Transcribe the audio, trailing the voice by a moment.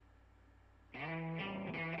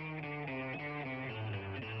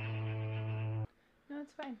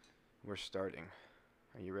it's fine. We're starting.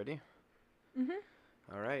 Are you ready?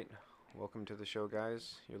 Mm-hmm. All right. Welcome to the show,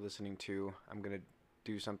 guys. You're listening to I'm going to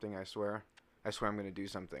do something, I swear. I swear I'm going to do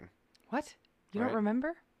something. What? You Right? don't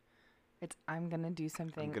remember? It's I'm going to do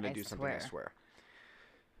something, I'm going to do something, I swear.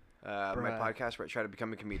 My Bruh. podcast where I try to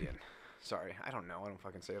become a comedian. Sorry. I don't know. I don't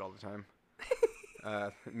fucking say it all the time.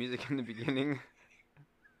 Music in the beginning.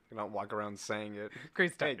 I don't walk around saying it.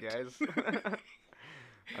 Great Hey, start. guys.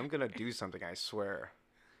 I'm going to do something, I swear.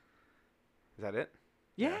 Is that it?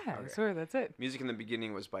 Yeah, Yeah, I okay. swear that's it. Music in the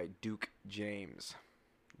beginning was by Duke James.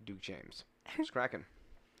 Duke James. It's cracking.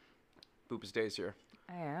 Boopus Days here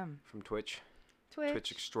I am. from Twitch. Twitch.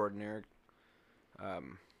 Twitch extraordinaire.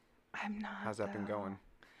 I'm not. How's that been going?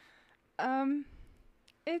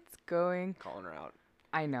 It's going. Calling her out.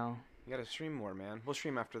 I know. You gotta stream more, man. We'll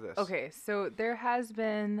stream after this. Okay, so there has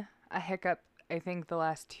been a hiccup, I think, the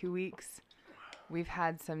last 2 weeks. We've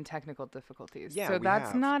had some technical difficulties. Yeah, so we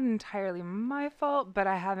that's have. not entirely my fault, but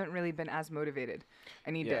I haven't really been as motivated.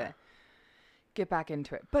 I need Yeah. to get back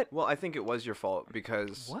into it. But Well, I think it was your fault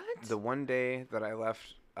because What? the one day that I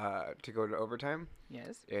left to go to overtime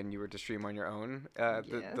yes. and you were to stream on your own, the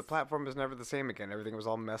Yes. platform was never the same again. Everything was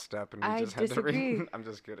all messed up and we I just had to disagree. I'm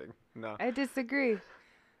just kidding. No. I disagree.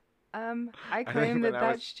 I think claim when that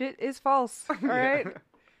I was- shit is false. All right?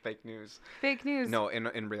 Fake news. Fake news. No,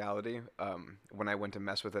 in reality, when I went to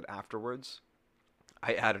mess with it afterwards,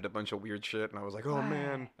 I added a bunch of weird shit, and I was like, oh,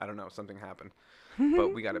 man. Why? I don't know. Something happened.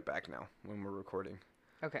 But we got it back now when we're recording.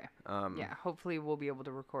 Okay. Um, Yeah, hopefully we'll be able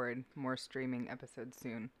to record more streaming episodes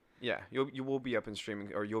soon. Yeah, you will be up and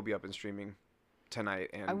streaming, or you'll be up and streaming tonight,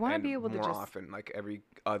 and I wanna and be able to more just- often, like every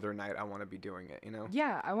other night. I want to be doing it. You know.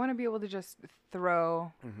 Yeah, I want to be able to just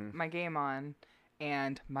throw Mm-hmm. my game on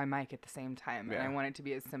and my mic at the same time. And Yeah. I want it to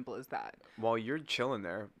be as simple as that. While you're chilling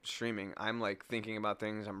there streaming, I'm like thinking about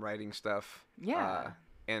things. I'm writing stuff. Yeah.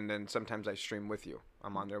 And then sometimes I stream with you.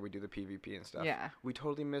 I'm on there. We do the PvP and stuff. Yeah. We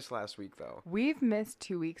totally missed last week though. We've missed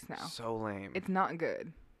 2 weeks now. So lame. It's not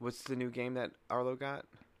good. What's the new game that Arlo got?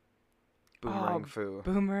 Boomerang Foo.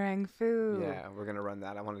 Boomerang Foo. Yeah, we're gonna run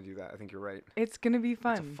that. I want to do that. I think you're right. It's going to be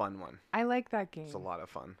fun. It's a fun one. I like that game. It's a lot of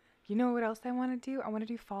fun. You know what else I want to do? I want to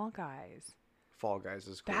do Fall Guys. Fall Guys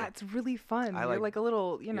is cool. That's really fun. I You're like- like a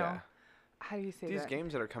little, you know, yeah. how do you say These that?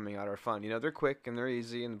 games that are coming out are fun. You know, they're quick and they're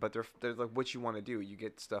easy, but they're like what you want to do. You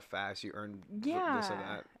get stuff fast. You earn Yeah. this or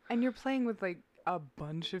that. And you're playing with like a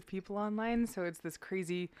bunch of people online, so it's this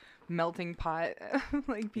crazy melting pot,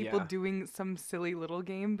 like people Yeah. doing some silly little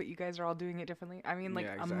game, but you guys are all doing it differently. I mean, like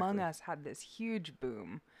Yeah, Among exactly. Us had this huge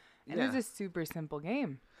boom, and Yeah. it was a super simple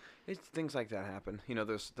game. It's things like that happen. You know,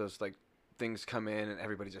 those like things come in and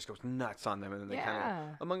everybody just goes nuts on them, and then they kind Yeah,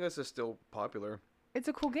 of. Among Us is still popular, it's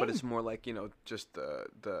a cool game. but it's more like just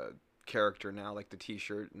the character now, like the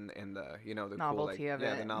T-shirt and the the Novelty cool, like, of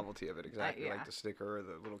yeah, it. the novelty of it, exactly, yeah. like the sticker or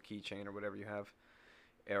the little keychain or whatever you have,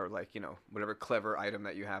 or like whatever clever item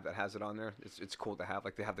that you have that has it on there. It's cool to have.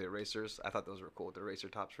 Like they have the erasers. I thought those were cool. The eraser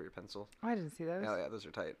tops for your pencil. Oh, I didn't see those. Yeah, those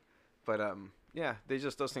are tight. But yeah,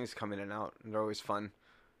 those things come in and out, and they're always fun.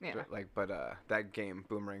 Yeah, But that game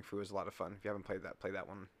Boomerang Foo is a lot of fun. If you haven't played that, play that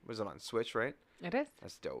one. Was it on Switch, right? it is.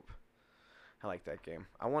 That's dope. I like that game.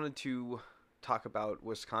 I wanted to talk about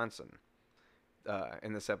Wisconsin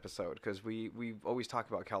in this episode because we always talk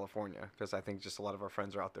about California because I think just a lot of our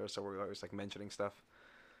friends are out there, so we're always like mentioning stuff.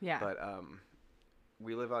 Yeah, But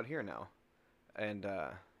we live out here now, and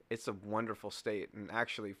it's a wonderful state. And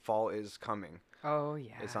actually, fall is coming. oh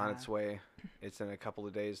yeah, It's on its way. It's in a couple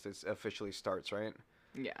of days. This officially starts, right?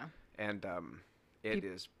 Yeah, And it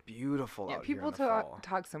is beautiful yeah. out here in People the fall.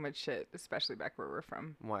 talk so much shit, especially back where we're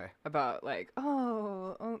from. Why? About like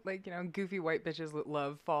like goofy white bitches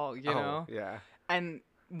love fall, you know, Yeah. and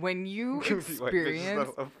when you Goofy white bitches experience,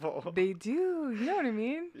 that love fall. they do, you know what I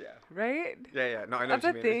mean, Yeah. right? Yeah. No, I know That's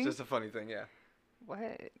what a you mean. thing. It's just a funny thing, yeah. What?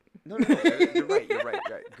 No. You're right. You're right.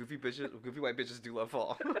 Goofy white bitches do love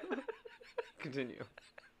fall. Continue.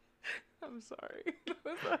 I'm sorry.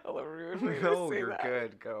 That's a hella rude way to No, say you're that.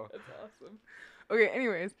 good. Go. That's awesome. Okay,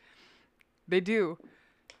 anyways, they do,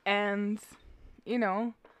 and you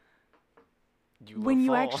know, You when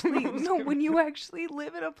love you fall. actually I'm just no, kidding. when you actually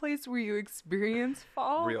live in a place where you experience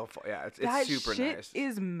fall, Real fall. Yeah, it's that super shit nice.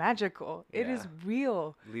 is magical. It is Yeah.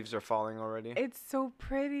 real. Leaves are falling already. It's so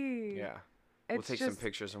pretty. Yeah. It's We'll take just some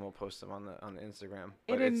pictures and we'll post them on the Instagram.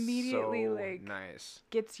 It But it's immediately, so like, nice.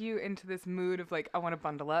 gets you into this mood of like, I want to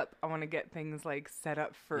bundle up. I want to get things like set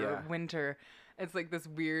up for Yeah. winter. It's like this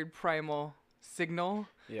weird primal signal.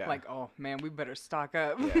 Yeah. Like, oh man, we better stock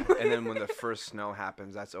up. Yeah. And then when the first snow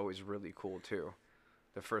happens, that's always really cool too.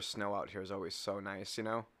 The first snow out here is always so nice, you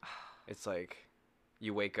know? It's like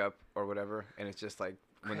you wake up or whatever, and it's just like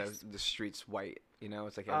when Crisp. the street's white. You know,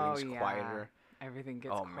 it's like Oh everything's yeah. quieter. Everything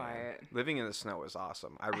gets Oh quiet. man, living in the snow is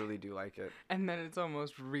awesome. I really do like it. And then it's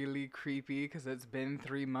almost really creepy because it's been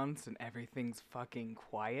 3 months and everything's fucking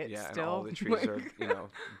quiet Yeah, still. and all the trees are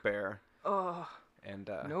bare. Oh, And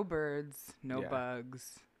no birds, no yeah.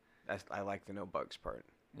 bugs. I like the no bugs part.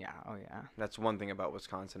 Yeah, oh yeah. That's one thing about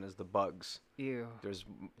Wisconsin is the bugs. Ew. There's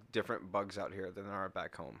different bugs out here than there are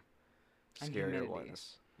back home. And Scarier humidity.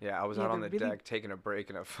 ones. Yeah, I was Yeah, out on they're the really- deck taking a break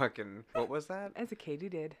in a fucking... What was that? As a kid, you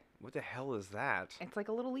did. What the hell is that? It's like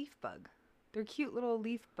a little leaf bug. They're cute little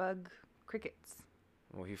leaf bug crickets.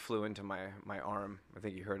 Well, he flew into my arm. I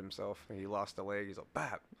think he hurt himself. He lost a leg. He's like,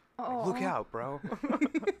 Bap, Oh, look out, bro.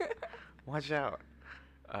 Watch out.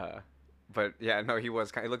 But yeah, no, he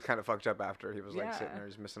looked kind of fucked up after. He was like sitting Yeah. there,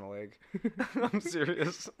 he's missing a leg. I'm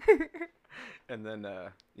serious. And then,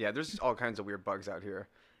 yeah, there's all kinds of weird bugs out here.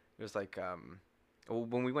 There's like, well,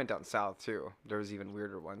 when we went down south too, there was even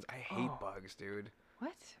weirder ones. I hate Oh. bugs, dude.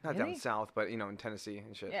 What? Not Really? down south, but in Tennessee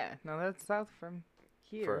and shit. Yeah, no, that's south from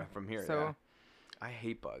here. From here, So yeah. I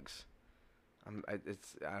hate bugs. I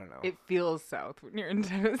don't know. it feels south when you're in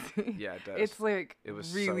Tennessee. Yeah, it does. It's like It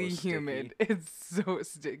was really so humid. It's so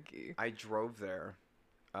sticky. I drove there.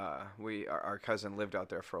 Our cousin lived out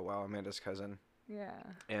there for a while, Amanda's cousin. Yeah.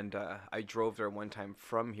 And I drove there one time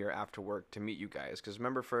from here after work to meet you guys. Because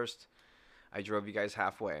remember first, I drove you guys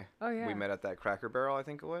halfway. Oh yeah. We met at that Cracker Barrel, I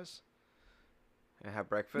think it was. And had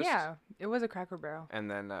breakfast. Yeah, it was a Cracker Barrel. And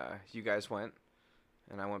then you guys went.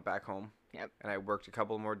 And I went back home. Yep. And I worked a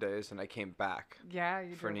couple more days. And I came back. Yeah,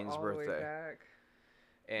 you For drove Neen's all the way birthday. back.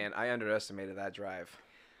 And I underestimated that drive.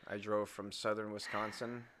 I drove from southern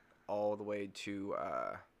Wisconsin all the way to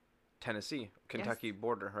Tennessee, Kentucky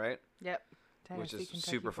border, right? Yep. Which is Kentucky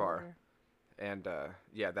super far. border. And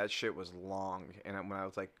yeah, that shit was long. And when I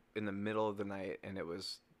was like in the middle of the night and it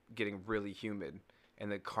was getting really humid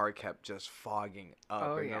and the car kept just fogging up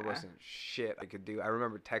Oh, and yeah. there wasn't shit I could do. I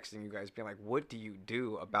remember texting you guys being like, what do you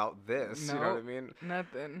do about this? You know what I Nope. mean?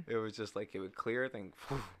 Nothing. It was just like it would clear, then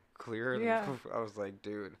clear. Then, Yeah. I was like,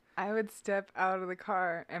 dude. I would step out of the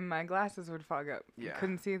car and my glasses would fog up. Yeah. You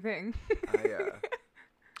couldn't see a thing.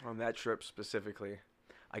 On that trip specifically,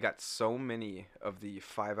 I got so many of the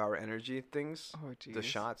 5-hour energy things, Oh, jeez. the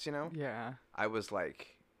shots, Yeah. I was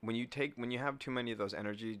like, when you have too many of those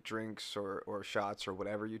energy drinks or shots or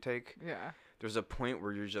whatever you take, Yeah. there's a point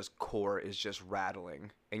where your just core is just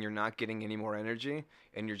rattling and you're not getting any more energy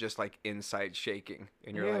and you're just like inside shaking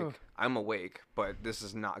and you're Ew. like, I'm awake, but this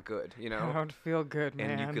is not good, I don't feel good, man.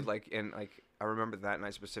 And you could I remember that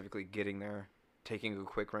night specifically getting there, taking a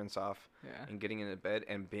quick rinse off Yeah. and getting into bed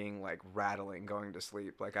and being like rattling, going to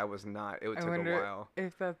sleep. Like I was not, it I took a wonder while.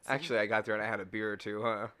 if that's Actually, I got there and I had a beer too,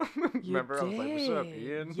 huh? You Remember? I was like, what's up, did.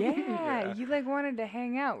 Ian? Yeah, you like wanted to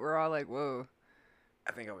hang out. We're all like, whoa.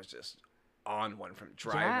 I think I was just on one from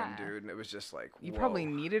driving, Yeah. dude. And it was just like, You whoa. probably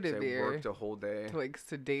needed a 'Cause beer I worked a whole day. to like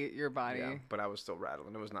sedate your body. Yeah, but I was still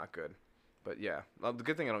rattling. It was not good. But yeah, well, the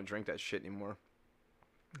good thing I don't drink that shit anymore.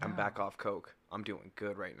 I'm No. back off Coke. I'm doing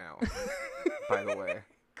good right now. By the way.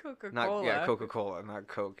 Coca-Cola. Coca-Cola, not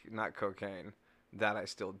Coke, not cocaine. That I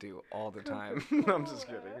still do all the time. I'm just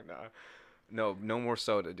kidding. No, no more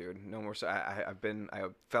soda, dude. No more soda. I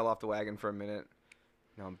fell off the wagon for a minute.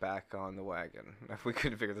 Now I'm back on the wagon. We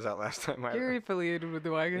couldn't figure this out last time. You're affiliated with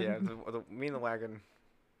the wagon. Yeah, me and the wagon.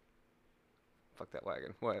 Fuck that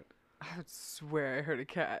wagon. What? I would swear I heard a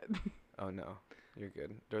cat. Oh no, you're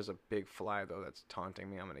good. There's a big fly though that's taunting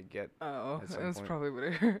me. I'm gonna get. Oh, At some that's point. probably what I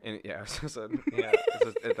heard. And yeah, it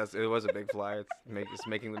was a big fly. It's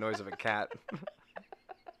making the noise of a cat.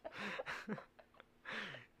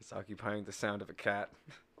 It's occupying the sound of a cat.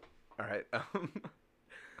 All right.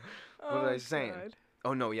 What was I saying? God.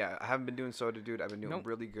 Oh no, yeah, I haven't been doing soda, dude. I've been doing Nope.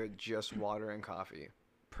 really good, just water and coffee,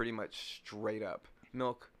 pretty much straight up.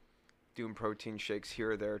 Milk, doing protein shakes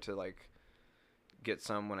here or there to like get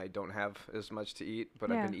some when I don't have as much to eat. But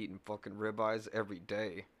Yeah. I've been eating fucking ribeyes every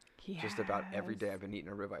day. Just about every day Yes. I've been eating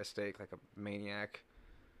a ribeye steak like a maniac.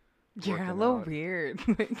 You're working hella out. weird.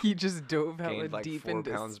 Like you just dove hella Gained, like, deep 4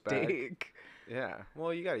 into pounds back. steak. Yeah.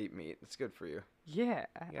 Well, you gotta eat meat. It's good for you. Yeah,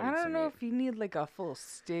 Yeah, I eat don't some know meat. if you need like a full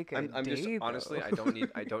steak a I'm day. just honestly, though.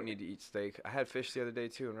 I don't need to eat steak. I had fish the other day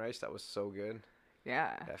too and rice. That was so good.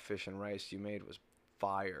 Yeah, That fish and rice you made was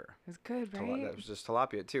fire. it's good, That right? was just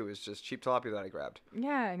tilapia too. It's just cheap tilapia that I grabbed.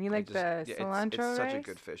 Yeah, and you I like just- the yeah, cilantro it's such a rice?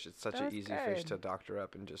 good fish. It's such That an was easy fish good. to doctor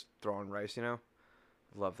up and just throw on rice,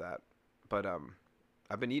 Love that. But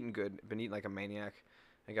I've been eating good. Been eating like a maniac.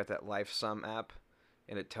 I got that LifeSum app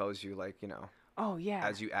and it tells you like, Oh yeah.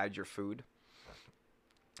 as you add your food.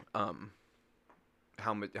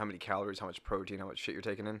 how many calories, how much protein, how much shit you're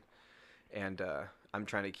taking in, and I'm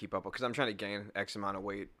trying to keep up because I'm trying to gain X amount of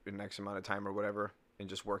weight in X amount of time or whatever, and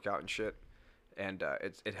just work out and shit. And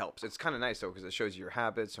it helps. It's kind of nice though because it shows you your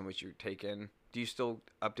habits and what you take in. Do you still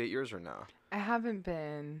update yours or no? I haven't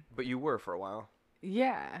been. But you were for a while.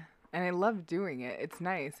 Yeah, and I love doing it. It's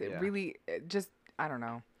nice. It Yeah. really just, I don't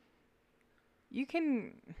know. You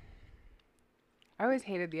can. I always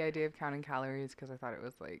hated the idea of counting calories because I thought it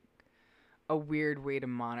was like a weird way to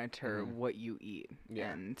monitor what you eat.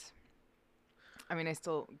 Yeah. And I mean, I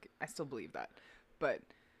still believe that, but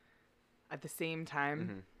at the same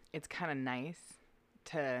time, it's kind of nice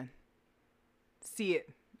to see it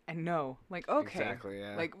and know, like, okay, Exactly,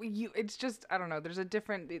 yeah. like it's just, I don't know. There's a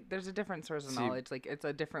different source of knowledge. Like, it's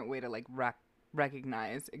a different way to like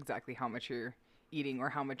recognize exactly how much you're eating or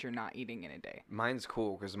how much you're not eating in a day. Mine's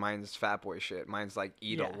cool because mine's fat boy shit. Mine's like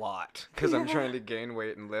eat Yeah. a lot because I'm trying to gain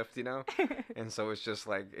weight and lift, you know? And so it's just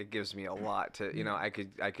like, it gives me a lot to, you know, I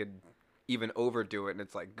could even overdo it and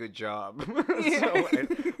it's like, good job.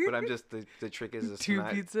 But I'm just, the trick is Two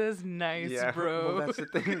not, pizzas, nice, yeah, bro. well, that's the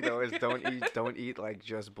thing though, is don't eat like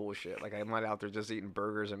just bullshit. Like I'm not out there just eating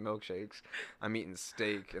burgers and milkshakes. I'm eating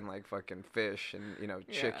steak and like fucking fish and, you know,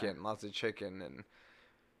 chicken, lots of chicken and,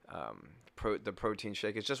 the protein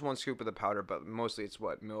shake. It's just one scoop of the powder, but mostly it's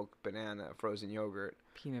what? Milk, banana, frozen yogurt,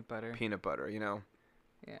 Peanut butter, you know?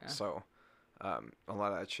 yeah. So, a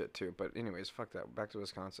lot of that shit too. But anyways, fuck that. Back to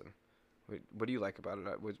Wisconsin. What do you like about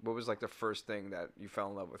it? What was like the first thing that you fell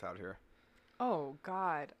in love with out here? Oh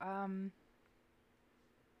God,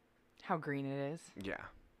 how green it is. Yeah.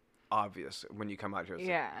 Obvious. When you come out here,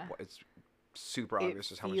 it's super obvious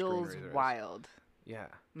just how much greenery there is. It feels wild. Yeah.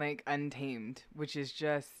 Like untamed, which is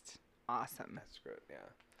just awesome. That's good, yeah.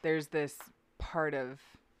 There's this part of,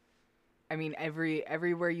 I mean,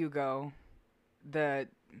 everywhere you go, the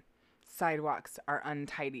sidewalks are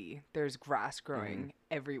untidy. There's grass growing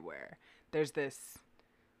everywhere. There's this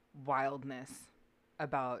wildness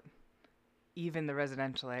about even the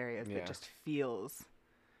residential areas that just feels,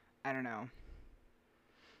 I don't know,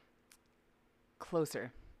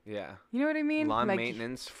 closer. Yeah. You know what I mean? Lawn like,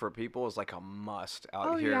 maintenance for people is like a must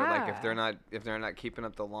out here. Like if they're not keeping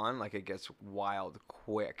up the lawn, like it gets wild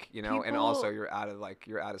quick, you know? And also you're out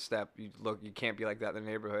of step. You can't be like that in the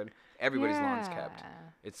neighborhood. Everybody's lawn's kept.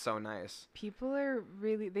 It's so nice. People are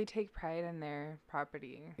really, they take pride in their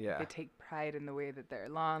property. Yeah. They take pride in the way that their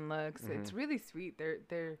lawn looks. It's really sweet.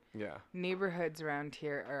 Their neighborhoods around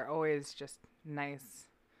here are always just nice.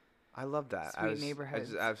 I love that. Sweet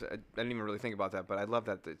neighborhoods. I didn't even really think about that, but I love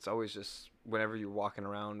that it's always just whenever you're walking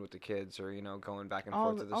around with the kids or, you know, going back and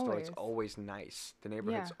forth to the store, it's always nice. The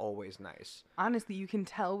neighborhood's always nice. Honestly, you can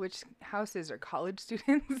tell which houses are college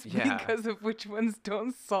students because of which ones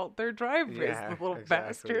don't salt their driveways, the little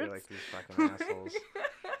bastards. You're like these fucking assholes.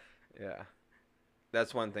 Yeah.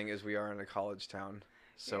 That's one thing is we are in a college town.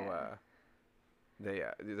 So,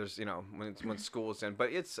 there's, you know, when school's in, but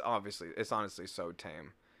it's honestly so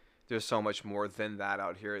tame. There's so much more than that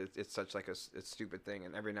out here. It's such like a stupid thing,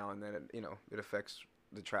 and every now and then it affects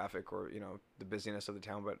the traffic or, you know, the busyness of the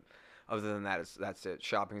town. But other than that, that's it.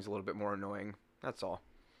 Shopping's a little bit more annoying. That's all.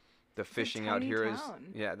 The fishing out here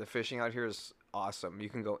is awesome. You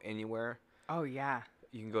can go anywhere. Oh yeah.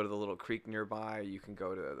 You can go to the little creek nearby. You can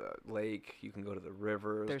go to the lake. You can go to the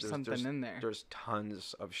river. There's something in there. There's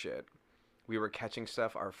tons of shit. We were catching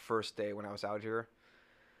stuff our first day when I was out here.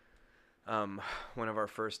 One of our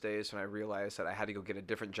first days when I realized that I had to go get a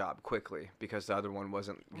different job quickly because the other one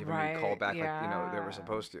wasn't giving me a call back like, you know, they were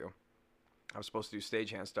supposed to. I was supposed to do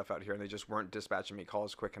stagehand stuff out here and they just weren't dispatching me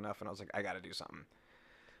calls quick enough, and I was like, I got to do something.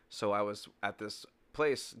 So I was at this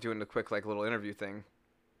place doing a quick like little interview thing,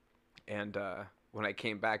 and when I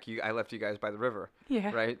came back, I left you guys by the river,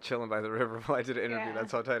 right, chilling by the river while I did an interview.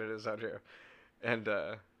 That's how tight it is out here. And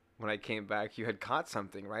when I came back, you had caught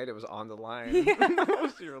something, right? It was on the line. Yeah,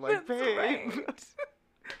 so you were like, babe. Right.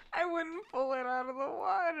 I wouldn't pull it out of the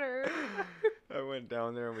water. I went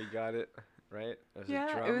down there and we got it, right?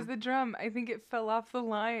 It was the drum. I think it fell off the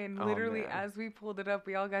line. Oh, Literally, man. as we pulled it up,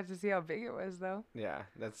 we all got to see how big it was, though. Yeah,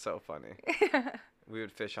 that's so funny. We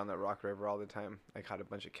would fish on the Rock River all the time. I caught a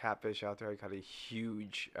bunch of catfish out there. I caught a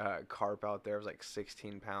huge carp out there. It was like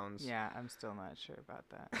 16 pounds. Yeah, I'm still not sure about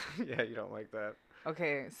that. Yeah, you don't like that.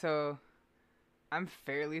 Okay, so I'm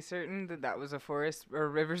fairly certain that was a forest or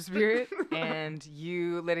river spirit, and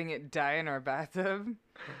you letting it die in our bathtub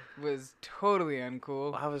was totally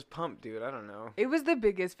uncool. Well, I was pumped, dude. I don't know. It was the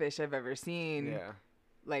biggest fish I've ever seen. Yeah.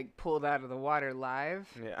 Like pulled out of the water live.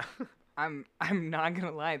 Yeah. I'm not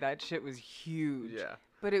gonna lie, that shit was huge. Yeah.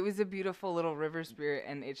 But it was a beautiful little river spirit,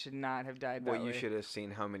 and it should not have died that Well, you way. should have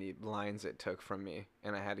seen how many lines it took from me,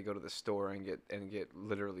 and I had to go to the store and get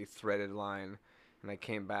literally threaded line, and I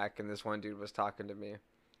came back, and this one dude was talking to me,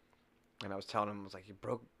 and I was telling him, I was like,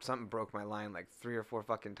 something broke my line like 3 or 4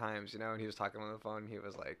 fucking times, and he was talking on the phone, and he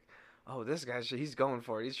was like, oh, this guy, he's going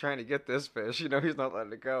for it, he's trying to get this fish, he's not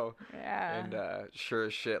letting it go. Yeah. And sure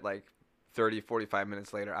as shit, like 30, 45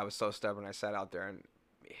 minutes later, I was so stubborn, I sat out there and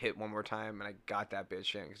hit one more time, and I got that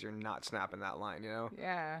bitch in, because you're not snapping that line,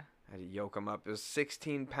 Yeah. I had to yoke him up. It was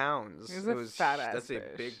 16 pounds. It was a fat-ass That's fish.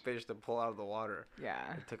 a big fish to pull out of the water. Yeah.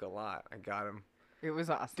 It took a lot. I got him. It was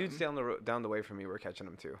awesome. Dudes down the way from me were catching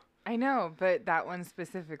them too. I know, but that one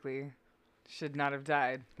specifically should not have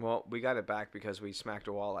died. Well, we got it back because we smacked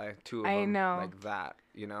a walleye. 2 of I them. know. Like that,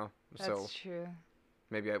 That's so true.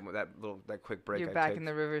 maybe that quick break. You're I back take, in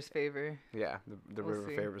the river's favor. Yeah, the We'll river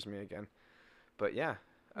see. favors me again. But yeah.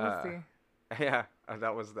 We'll see. Yeah,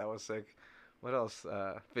 that was sick. What else?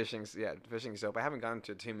 Fishing soap. I haven't gone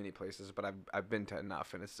to too many places, but I've been to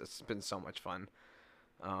enough, and it's been so much fun.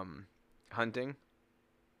 Hunting.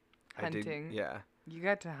 Hunting. Yeah. You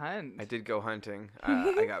got to hunt. I did go hunting.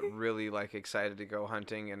 I got really excited to go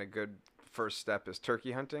hunting, and a good first step is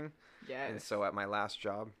turkey hunting. Yes. And so at my last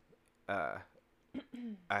job, I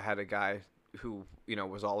had a guy who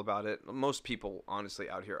was all about it. Most people honestly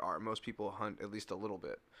out here are. Most people hunt at least a little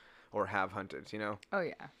bit, or have hunted. Oh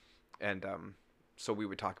yeah. And so we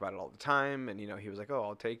would talk about it all the time, and he was like, "Oh,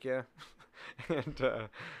 I'll take you,"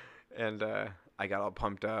 and I got all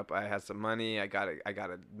pumped up. I had some money. I got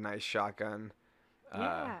a nice shotgun.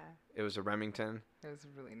 Yeah. It was a Remington. It was a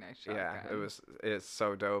really nice shotgun. Yeah, it's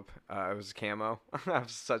so dope. It was camo. It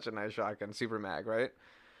was such a nice shotgun, super mag, right?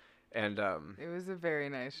 And It was a very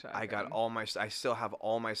nice shotgun. I still have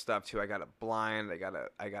all my stuff too. I got a blind. I got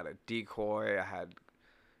a decoy. I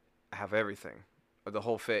have everything, the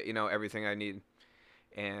whole fit. Everything I need.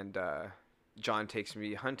 And John takes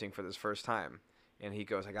me hunting for this first time, and he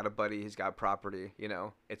goes, "I got a buddy. He's got property.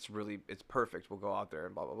 It's perfect. We'll go out there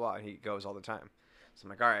and blah blah blah." And he goes all the time. So I'm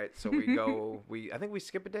like, all right. So we go. I think we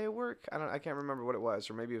skip a day of work. I can't remember what it was,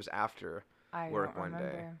 or maybe it was after work one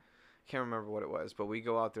day. Can't remember what it was, but we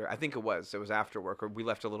go out there. I think it was after work, or we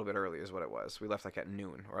left a little bit early is what it was. We left like at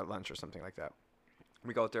noon or at lunch or something like that.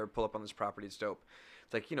 We go out there, pull up on this property. It's dope.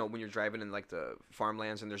 It's like, when you're driving in like the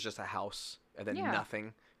farmlands and there's just a house and then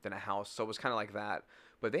nothing, then a house. So it was kind of like that.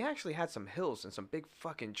 But they actually had some hills and some big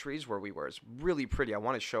fucking trees where we were. It's really pretty. I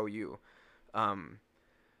want to show you.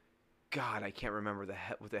 God, I can't remember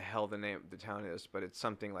what the hell the name of the town is, but it's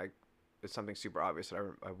something super obvious that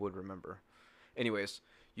I would remember. Anyways,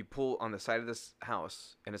 you pull on the side of this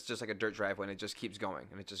house, and it's just like a dirt driveway, and it just keeps going,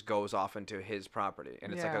 and it just goes off into his property,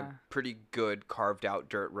 and it's like a pretty good carved out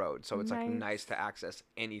dirt road, so it's like nice to access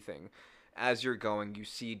anything. As you're going, you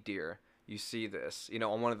see deer, you see this.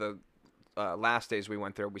 On one of the last days we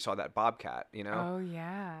went there, we saw that bobcat. Oh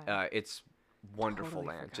yeah. It's wonderful Totally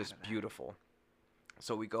land, forgot just about beautiful.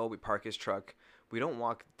 So we park his truck. We don't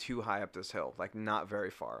walk too high up this hill, like not very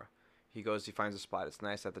far. He finds a spot. It's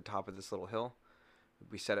nice at the top of this little hill.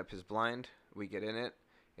 We set up his blind. We get in it,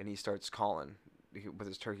 and he starts calling with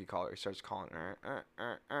his turkey caller. He starts calling,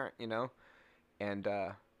 and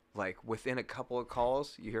like within a couple of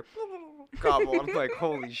calls, you hear gobble. I'm like,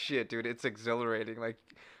 holy shit, dude! It's exhilarating. Like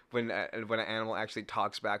when an animal actually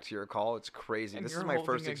talks back to your call, it's crazy. And this you're is my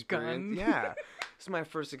first holding a experience. gun. Yeah, this is my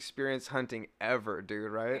first experience hunting ever,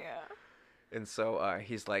 dude. Right? Yeah. And so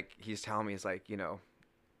he's telling me, he's like,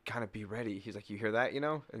 kind of be ready. He's like, you hear that,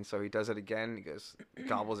 And so he does it again. He goes,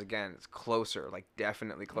 gobbles again. It's closer, like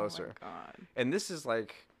definitely closer. Oh my God. And this is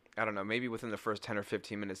like, I don't know, maybe within the first 10 or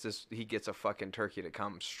 15 minutes, he gets a fucking turkey to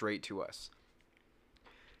come straight to us.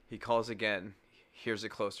 He calls again, hears it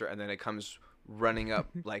closer, and then it comes running up.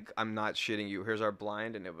 Like, I'm not shitting you. Here's our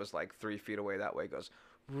blind, and it was like 3 feet away that way. It goes,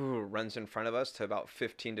 runs in front of us to about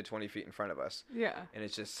 15 to 20 feet in front of us. Yeah. And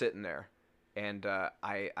it's just sitting there. And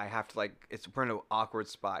I have to we're in an awkward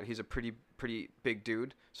spot. He's a pretty big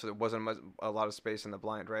dude, so there wasn't a lot of space in the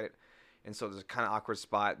blind, right? And so there's a kind of awkward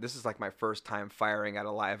spot. This is like my first time firing at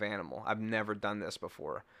a live animal. I've never done this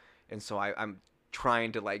before, and so I'm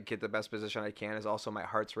trying to get the best position I can. Is also my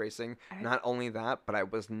heart's racing. Not only that, but I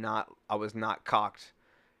was not cocked.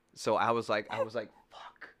 So I was like, fuck.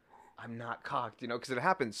 I'm not cocked, because it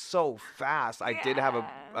happened so fast. I did have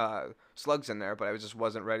slugs in there, but I just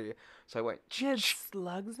wasn't ready. So I went. You had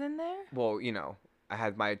slugs in there? Well, I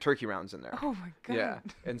had my turkey rounds in there. Oh my God. Yeah,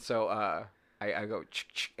 and so I go,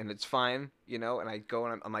 and it's fine, and I go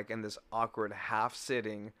and I'm like in this awkward half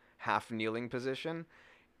sitting, half kneeling position,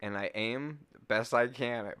 and I aim best I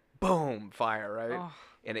can. Boom, fire, right? Oh.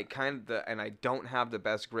 and and I don't have the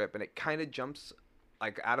best grip, and it kind of jumps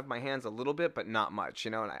like out of my hands a little bit, but not much,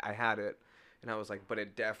 you know. And I had it, and I was like, but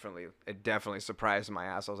it definitely surprised my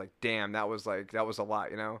ass. I was like, damn, that was a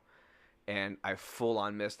lot, you know. And I full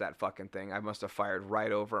on missed that fucking thing. I must have fired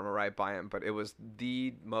right over him or right by him, but it was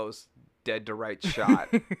the most dead to right shot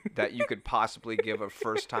that you could possibly give a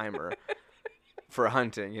first timer for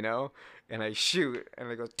hunting, you know. And I shoot, and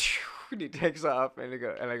I go, and he takes off, and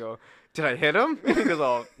I go, did I hit him? And he goes,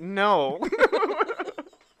 oh no.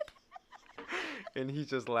 And he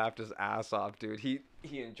just laughed his ass off, dude. He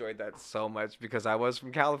enjoyed that so much because I was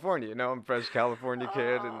from California, you know. I'm a fresh California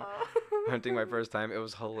kid and hunting my first time. It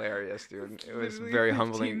was hilarious, dude. It was very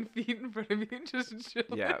humbling. 15 feet in front of you, just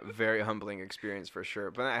chilling. Yeah, very humbling experience for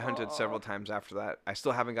sure. But I hunted several times after that. I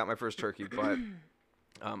still haven't got my first turkey, but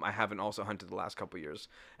I haven't also hunted the last couple years.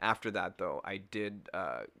 After that, though, I did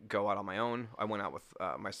go out on my own. I went out with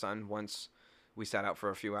my son once. We sat out for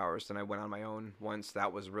a few hours, then I went on my own once.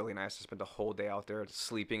 That was really nice. I spent the whole day out there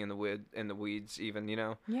sleeping in the weeds even, you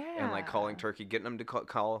know? Yeah. And like calling turkey, getting them to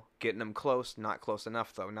call, getting them close, not close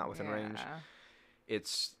enough though, not within range.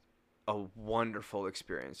 It's a wonderful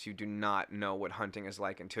experience. You do not know what hunting is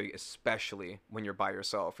like until especially when you're by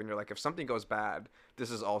yourself and you're like, if something goes bad,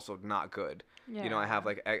 this is also not good. Yeah. You know, I have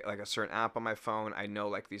like a certain app on my phone. I know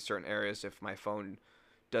like these certain areas, if my phone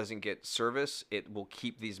doesn't get service, it will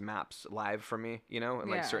keep these maps live for me, you know, and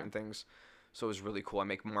like certain things. So it was really cool. I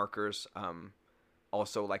make markers.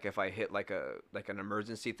 Also, like if I hit like an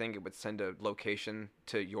emergency thing, it would send a location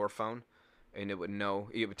to your phone, and it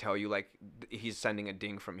would tell you like he's sending a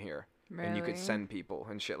ding from here, and you could send people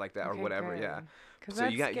and shit like that or whatever. Good. Yeah. So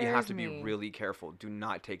you have to be really careful. Do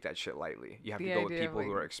not take that shit lightly. You have to go with people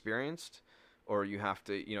who are experienced. Or you have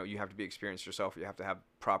to be experienced yourself. You have to have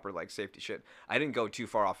proper like safety shit. I didn't go too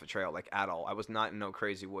far off the trail like at all. I was not in no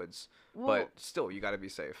crazy woods, but still, you got to be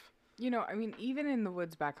safe. You know, I mean, even in the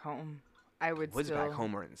woods back home, woods back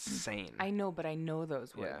home are insane. I know, but I know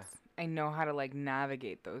those woods. Yeah. I know how to like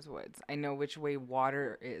navigate those woods. I know which way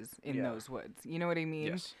water is in those woods. You know what I mean?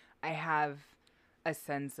 Yes. I have a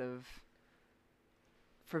sense of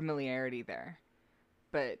familiarity there,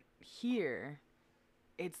 but here,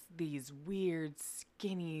 it's these weird,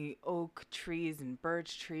 skinny oak trees and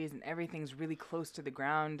birch trees, and everything's really close to the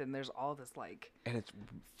ground, and there's all this, like... And it's...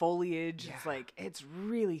 foliage. Yeah. It's, like, it's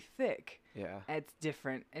really thick. Yeah. It's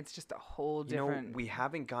different. It's just a whole different... You know, we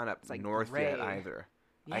haven't gone up north yet either.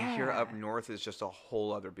 Yeah. I hear up north is just a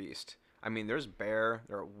whole other beast. I mean, there's bear,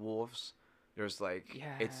 there are wolves, there's, like...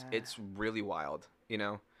 Yeah. It's really wild, you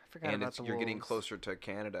know? I forgot about the wolves. You're getting closer to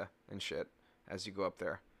Canada and shit as you go up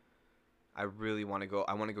there. I really want to go.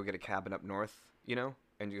 I want to go get a cabin up north, you know,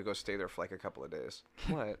 and you go stay there for like a couple of days.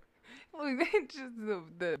 What? Well, just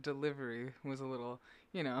the delivery was a little,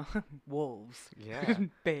 you know, wolves. Yeah.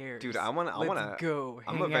 Bears. Dude, I want to go.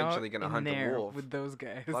 I'm eventually gonna hunt a wolf with those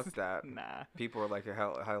guys. Fuck that. Nah. People are like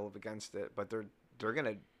hell against it, but they're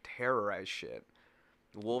gonna terrorize shit.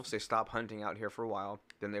 Wolves, they stopped hunting out here for a while.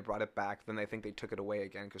 Then they brought it back. Then they think they took it away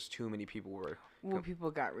again because too many people were. Well,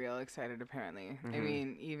 people got real excited apparently. Mm-hmm. I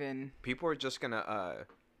mean, even people are just gonna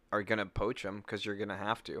poach them because you're gonna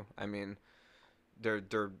have to. I mean, they're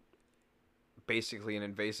basically an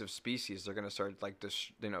invasive species. They're gonna start like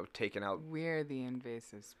taking out. We're the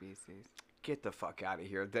invasive species. Get the fuck out of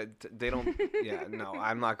here. They don't. Yeah, no,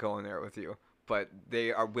 I'm not going there with you. But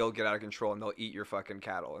they will get out of control, and they'll eat your fucking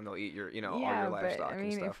cattle, and they'll eat your, all your livestock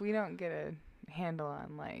and stuff. If we don't get a handle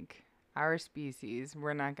on, like, our species,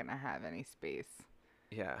 we're not going to have any space.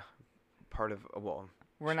 Yeah.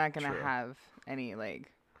 We're not going to have any,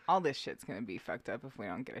 like, all this shit's going to be fucked up if we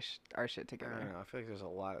don't get our shit together. I don't know. I feel like there's a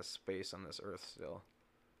lot of space on this earth still.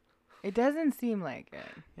 It doesn't seem like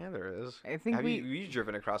it. Yeah, there is. I think have you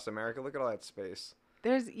driven across America? Look at all that space.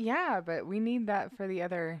 But we need that for the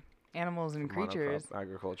other... animals and creatures.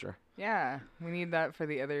 Agriculture. Yeah, we need that for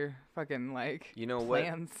the other fucking like you know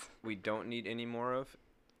plants. What we don't need any more of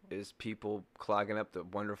is people clogging up the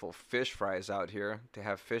wonderful fish fries out here. To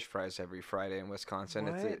have fish fries every Friday in Wisconsin.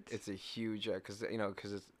 What? It's a huge because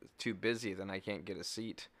it's too busy. Then I can't get a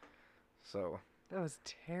seat. So that was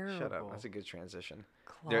terrible. Shut up. That's a good transition.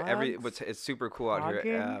 Clogs? It's super cool out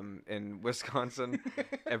here in Wisconsin.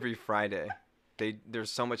 Every Friday. There's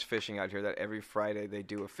so much fishing out here that every Friday they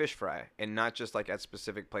do a fish fry, and not just like at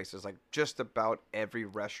specific places. Like just about every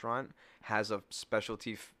restaurant has a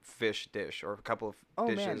specialty fish dish or a couple of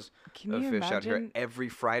dishes of fish out here every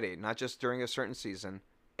Friday, not just during a certain season.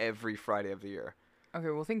 Every Friday of the year. Okay,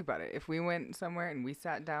 well think about it. If we went somewhere and we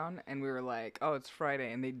sat down and we were like, "Oh, it's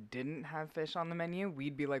Friday," and they didn't have fish on the menu,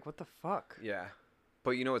 we'd be like, "What the fuck?" Yeah,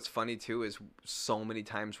 but you know what's funny too is so many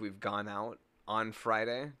times we've gone out on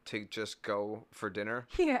Friday to just go for dinner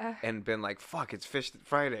Yeah. and been like, fuck, it's Fish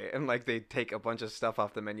Friday. And like they take a bunch of stuff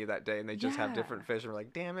off the menu that day and they just have Yeah. different fish. And we're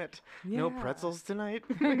like, damn it, Yeah. no pretzels tonight.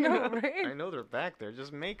 I know, right? I know they're back there.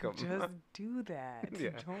 Just make them. Just do that.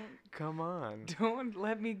 Yeah. Don't Come on. don't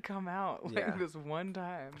let me come out like Yeah. this one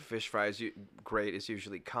time. Fish fries, great. It's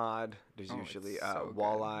usually cod. There's usually it's so good.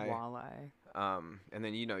 walleye. Walleye. And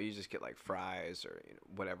then you just get like fries or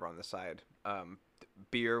whatever on the side.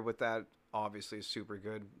 Beer with that obviously is super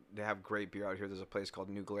good. They have great beer out here. There's a place called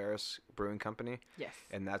New Glarus Brewing Company. Yes.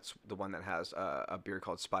 And that's the one that has a beer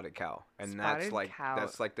called Spotted Cow. And Spotted Cow.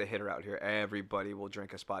 that's like the hitter out here. Everybody will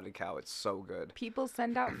drink a Spotted Cow. It's so good. People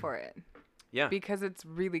send out for it. Yeah. Because it's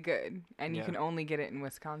really good, and you Yeah. can only get it in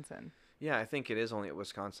Wisconsin. Yeah, I think it is only a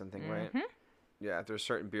Wisconsin thing, right? Mhm. Yeah, there's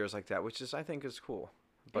certain beers like that, which I think is cool.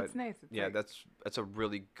 But It's nice. It's yeah, like, that's a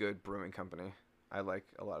really good brewing company. I like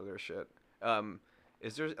a lot of their shit.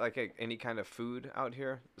 Is there like any kind of food out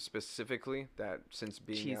here specifically that since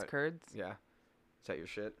being cheese out, curds. yeah, is that your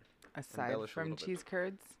shit? Aside Embellish a from little bit. cheese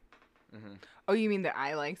curds. Mm-hmm. Oh, you mean that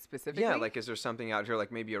I like specifically? Yeah, like is there something out here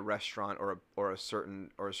like maybe a restaurant or a certain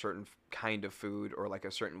kind of food or like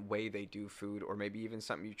a certain way they do food or maybe even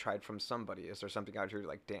something you tried from somebody? Is there something out here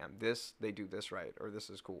like damn they do this right or this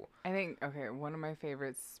is cool? I think one of my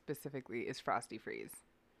favorites specifically is Frosty Freeze.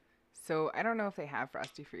 So I don't know if they have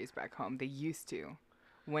Frosty Freeze back home. They used to.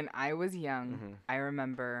 When I was young, Mm-hmm. I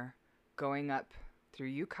remember going up through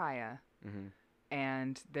Ukiah, Mm-hmm.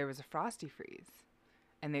 and there was a Frosty Freeze,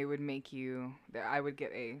 and they would make you. I would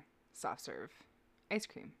get a soft serve ice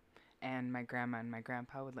cream, and my grandma and my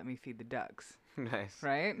grandpa would let me feed the ducks. Nice.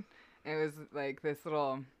 Right? It was like this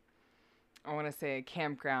little, I want to say, a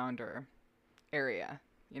campground or area.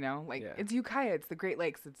 Like Yeah. it's Ukiah. It's the Great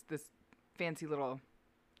Lakes. It's this fancy little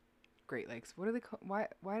Great Lakes. What do they call?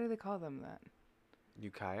 Why do they call them that?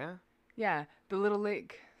 Ukiah? Yeah, the little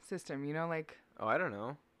lake system. Like Oh, I don't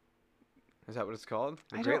know. Is that what it's called?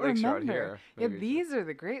 The I Great don't Lakes are out remember. here. Yeah, Maybe. these are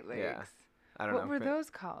the Great Lakes. Yeah. I don't what know. were those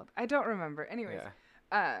called? I don't remember. Anyways,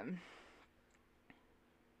 Yeah.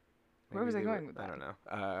 Where was I Maybe going with that? I don't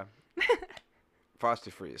know.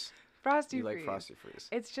 Frosty Freeze. Frosty You Freeze. like Frosty Freeze?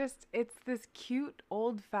 It's this cute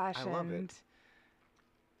old-fashioned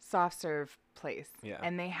soft serve place. Yeah.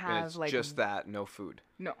 And they And have it's like just that, no food.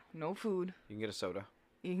 no food. You can get a soda.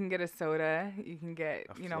 You can get a soda. You can get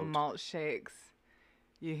A float. malt shakes.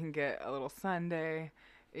 You can get a little sundae.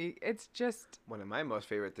 It's just One of my most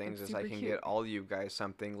favorite things It's is I super can cute. get all you guys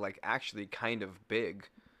something like actually kind of big.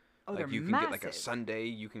 oh, Like they're you can massive. get like a sundae,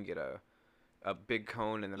 you can get a big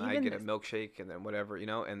cone, and then I Even get a this- milkshake, and then whatever,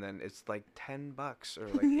 and then it's like $10 or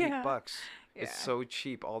like Yeah. $8. Yeah. It's so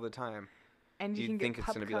cheap all the time. And you You'd can think get it's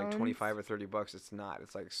pup gonna be like cones. 25 or $30. It's not.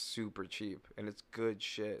 It's like super cheap, and it's good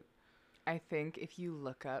shit. I think if you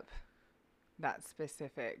look up that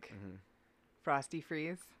specific Hmm. Frosty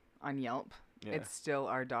Freeze on Yelp, Yeah. it's still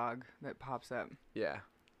our dog that pops up. Yeah.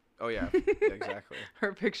 Oh yeah. Yeah, exactly.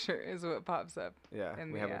 Her picture is what pops up. Yeah.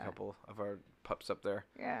 And We have a yeah. couple of our pups up there.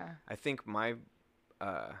 Yeah. I think my,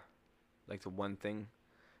 like the one thing,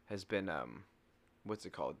 has been what's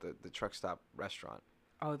it called? The truck stop restaurant.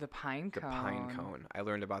 Oh, the pine The cone. pine cone. I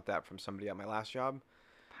learned about that from somebody at my last job.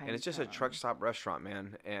 Pine And it's just a truck cone. stop restaurant,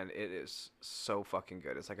 man, and it is so fucking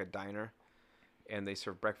good. It's like a diner, and they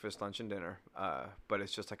serve breakfast, lunch, and dinner. But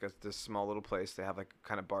it's just like this small little place. They have like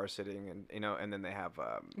kind of bar sitting, and and then they have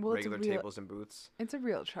Well, it's regular real- tables and booths. It's a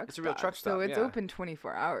real truck It's a real truck So stop, it's yeah. open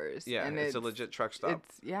 24 hours. Yeah, and it's a legit truck stop.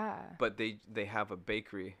 It's yeah. But they have a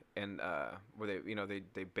bakery, and where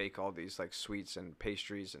they bake all these like sweets and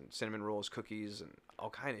pastries and cinnamon rolls, cookies, and all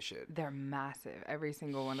kind of shit. They're massive. Every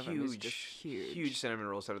single one of them is just huge. Huge cinnamon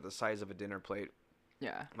rolls that are the size of a dinner plate.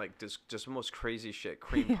 Yeah. Like just most crazy shit.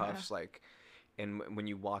 Cream Yeah. puffs, like. And when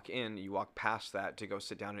you walk in, you walk past that to go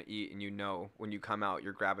sit down and eat, and when you come out,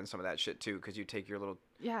 you're grabbing some of that shit too, because you take your little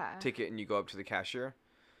Yeah. ticket and you go up to the cashier,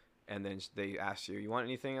 and then they ask you want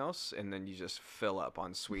anything else, and then you just fill up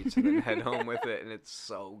on sweets and then head home with it, and it's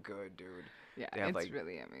so good, dude. Yeah, They have, it's like-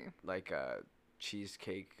 really yummy. Like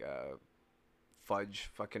cheesecake, fudge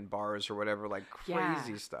fucking bars or whatever, like Yeah,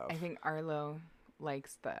 crazy stuff. I think Arlo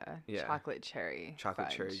likes the Yeah. chocolate cherry Chocolate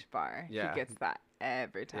fudge cherry. bar. Yeah. He gets that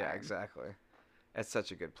every time. Yeah, exactly. It's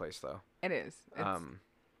such a good place though. It is. It's,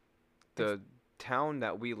 The town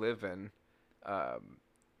that we live in,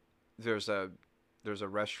 there's a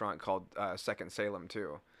restaurant called Second Salem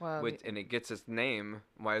too, well, and it gets its name.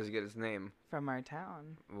 Why does it get its name? from our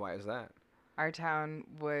town. Why is that? Our town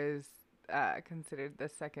was considered the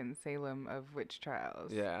second Salem of witch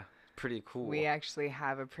trials. Yeah, pretty cool. We actually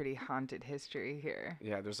have a pretty haunted history here.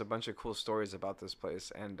 Yeah, there's a bunch of cool stories about this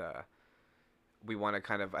place, and we want to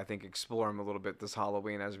kind of, I think, explore them a little bit this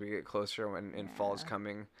Halloween as we get closer when and fall's Yeah.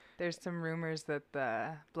 coming. There's some rumors that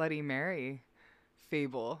the Bloody Mary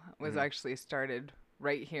fable was actually started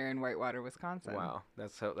right here in Whitewater, Wisconsin. Wow,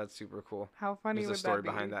 that's super cool. How funny There's would a story that be?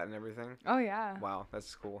 behind that and everything. Oh yeah. Wow,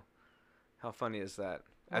 that's cool. How funny is that?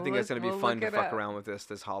 I We'll think it's gonna be we'll fun look to it fuck up. around with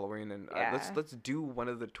this Halloween, and Yeah. let's do one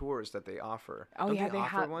of the tours that they offer. Oh Don't yeah, they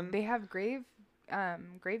offer one? They have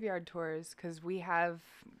graveyard tours because we have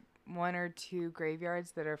 1 or 2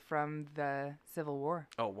 graveyards that are from the Civil War.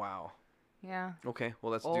 Oh wow. Yeah. Okay,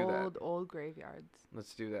 well let's do that. Old graveyards.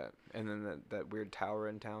 Let's do that, and then that weird tower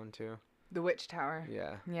in town too. The Witch Tower.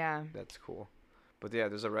 Yeah, Yeah. that's cool. But yeah,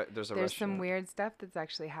 there's a There's some restaurant. weird stuff that's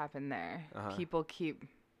actually happened there. Uh-huh. People keep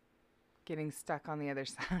getting stuck on the other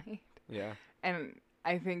side. Yeah. And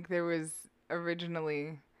I think there was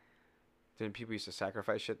originally, Didn't people used to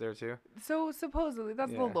sacrifice shit there too? so supposedly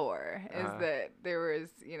that's the Yeah. lore, is Uh-huh. that there was,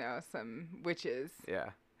 some witches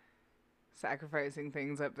Yeah. sacrificing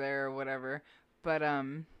things up there or whatever. But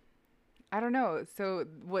I don't know. So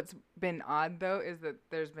what's been odd though is that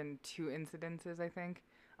there's been 2 incidences, I think.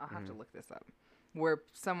 I'll have to look this up. Where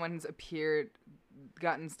someone's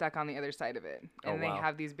gotten stuck on the other side of it, and Oh, they wow.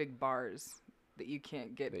 have these big bars that you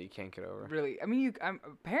can't get. That you can't get over. Really, I mean,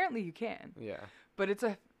 apparently you can, Yeah. but it's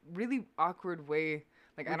a really awkward way.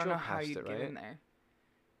 Like We I don't know drove how past you'd it, get right? in there.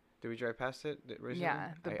 Did we drive past it recently?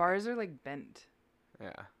 Yeah, the bars are like bent.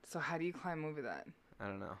 Yeah. So how do you climb over that? I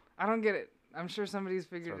don't know. I don't get it. I'm sure somebody's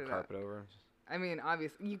figured Throw a it out. carpet over. I mean,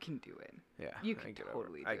 obviously you can do it. Yeah. You I can get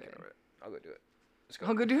totally over it. I do get it. over it. I'll go do it. Let's go.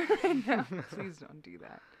 I'll go do it right now. Please don't do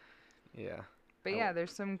that. Yeah. But I yeah, will.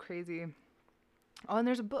 there's some crazy. Oh, and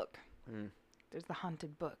there's a book. Mm. There's the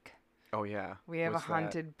haunted book. Oh yeah. We have What's a that?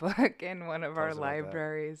 haunted book in one of Tell our us about that.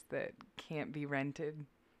 libraries that can't be rented.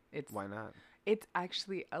 Why not? It's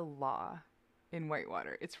actually a law in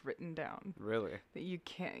Whitewater. It's written down Really? that you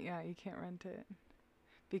can't rent it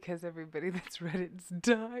because everybody that's read it's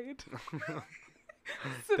died.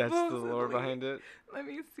 That's the lore Supposedly. behind it. Let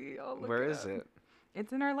me see. I'll look Where it is up. it?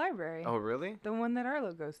 It's in our library. Oh really? The one that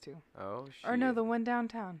Arlo goes to. Oh shit. Or no, the one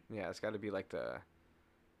downtown. Yeah, it's got to be like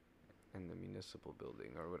in the municipal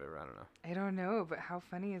building or whatever. I don't know. I don't know, but how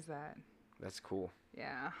funny is that? That's cool.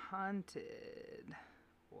 Yeah, haunted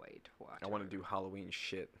Whitewater. I want to do Halloween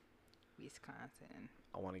shit. Wisconsin.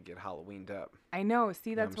 I want to get Halloweened up. I know.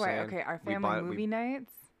 See, know that's what I'm why. saying? Okay, our We family bought- we- movie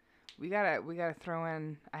nights. We gotta throw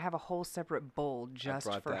in. I have a whole separate bowl just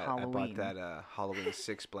for Halloween. I bought that Halloween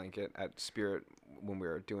 6 blanket at Spirit when we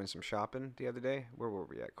were doing some shopping the other day. Where were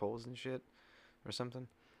we at? Kohl's and shit, or something.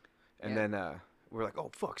 And Yeah. then we were like, "Oh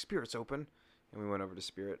fuck, Spirit's open," and we went over to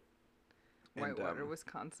Spirit. And, Whitewater,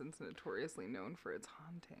 Wisconsin's notoriously known for its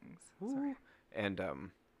hauntings. Ooh. Sorry.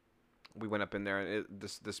 And we went up in there, and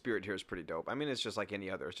the Spirit here is pretty dope. I mean, it's just like any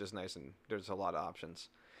other. It's just nice, and there's a lot of options.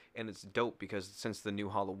 And it's dope because since the new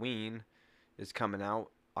Halloween is coming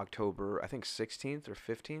out October, I think 16th or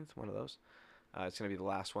 15th, one of those. It's going to be the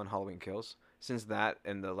last one, Halloween Kills. Since that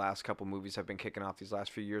and the last couple movies have been kicking off these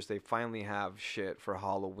last few years, they finally have shit for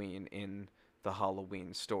Halloween in the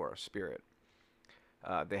Halloween store, Spirit.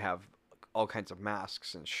 They have all kinds of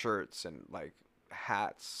masks and shirts and like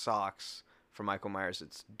hats, socks for Michael Myers.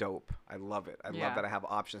 It's dope. I love it. I love Yeah. that I have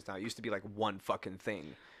options now. It used to be like one fucking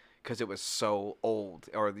thing because it was so old,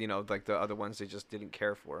 or like the other ones they just didn't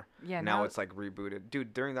care for. Yeah. Now it's like rebooted.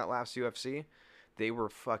 Dude, during that last UFC, they were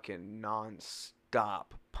fucking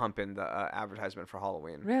non-stop pumping the advertisement for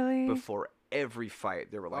Halloween. really. Before every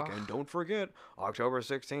fight, they were like, Ugh. and don't forget, October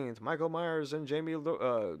 16th, Michael Myers and Jamie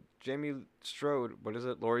Strode. What is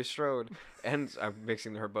it? Laurie Strode. And I'm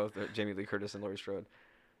mixing her both, Jamie Lee Curtis and Laurie Strode.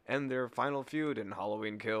 And their final feud in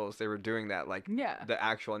Halloween Kills, they were doing that. Like, Yeah. the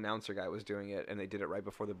actual announcer guy was doing it, and they did it right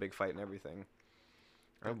before the big fight and everything.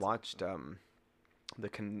 I That's watched the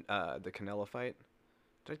Canelo fight.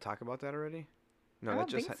 Did I talk about that already? No, I that don't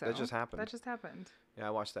just think that so. just happened. That just happened. Yeah,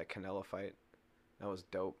 I watched that Canelo fight. That was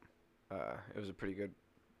dope. It was a pretty good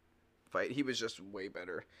fight. He was just way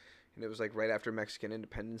better. And it was like right after Mexican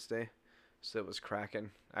Independence Day. So it was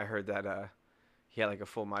cracking. I heard that he had like a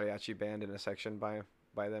full mariachi band in a section by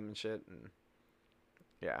them and shit. And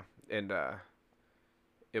yeah. And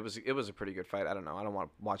it was a pretty good fight. I don't know. I don't want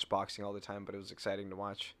to watch boxing all the time, but it was exciting to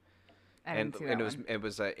watch. I didn't see that one. It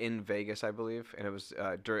was in Vegas, I believe, and it was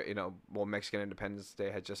during Mexican Independence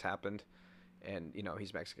Day had just happened, and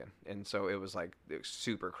he's Mexican, and so it was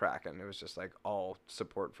super cracking. It was just like all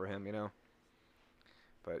support for him,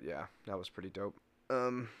 But yeah, that was pretty dope.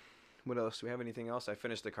 What else? Do we have anything else? I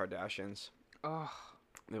finished the Kardashians. Oh,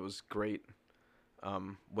 It was great.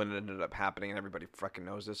 When it ended up happening, and everybody fucking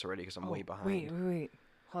knows this already because I'm way behind. Wait.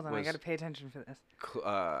 Hold on, I Was- gotta pay attention for this.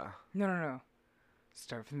 Cl- No.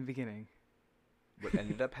 Start from the beginning. What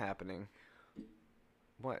ended up happening?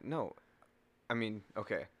 What? No. I mean,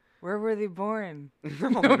 okay. Where were they born? No,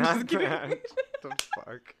 No, I'm not just kidding. that. The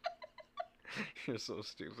fuck? You're so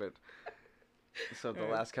stupid. So the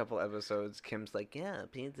last couple episodes, Kim's like, yeah,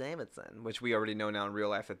 Pete Davidson, which we already know now in real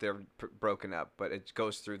life that they're broken up, but it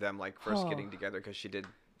goes through them like first getting together because she did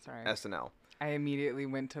Sorry. SNL. I immediately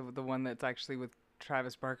went to the one that's actually with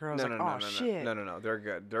Travis Barker. I was oh, shit. No, they're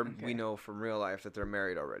good. We know from real life that they're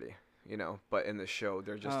married already, you know, but in the show,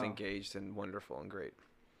 they're just engaged and wonderful and great.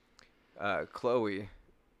 Chloe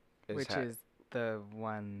is is the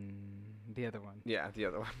other one. Yeah, the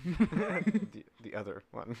other one. the other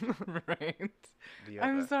one. Right.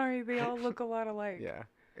 I'm sorry, they all look a lot alike. Yeah,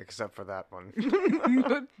 except for that one.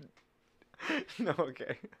 No,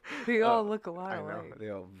 okay. They all look a lot I alike. know, they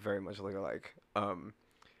all very much look alike.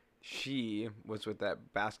 She was with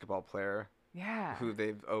that basketball player. Yeah. Who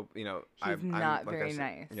they've, he's not very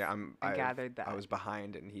nice. Yeah, I gathered that. I was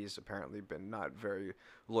behind, and he's apparently been not very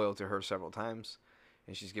loyal to her several times,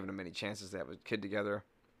 and she's given him many chances to have a kid together.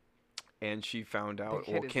 And she found out,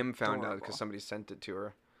 or Kim found out because somebody sent it to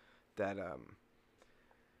her, that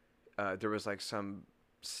there was like some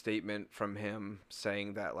statement from him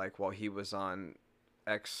saying that like while he was on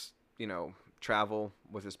travel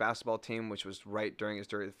with his basketball team, which was right during his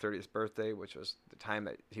 30th birthday, which was the time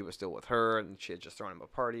that he was still with her and she had just thrown him a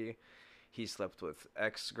party. He slept with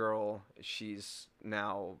girl. She's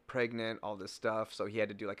now pregnant, all this stuff. So he had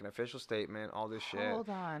to do like an official statement, all this shit. Hold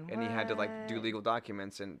on. And he had to like do legal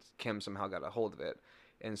documents, and Kim somehow got a hold of it.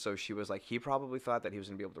 And so she was like, he probably thought that he was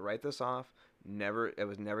going to be able to write this off. It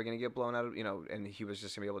was never going to get blown out of, and he was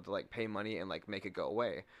just going to be able to like pay money and like make it go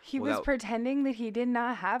away. He was pretending that he did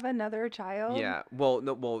not have another child? Yeah.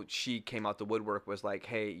 Well, she came out the woodwork, was like,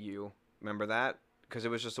 hey, you remember that? Because it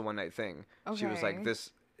was just a one night thing. Okay. She was like,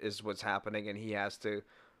 this is what's happening, and he has to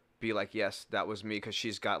be like, yes, that was me, because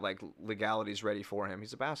she's got like legalities ready for him.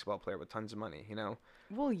 He's a basketball player with tons of money,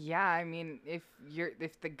 Well, yeah, I mean, if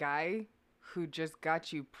the guy who just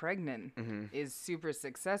got you pregnant is super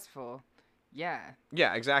successful, yeah,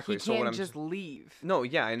 exactly. He can't just leave. No,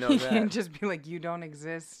 yeah, I know he that. can't just be like, you don't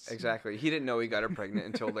exist. Exactly. He didn't know he got her pregnant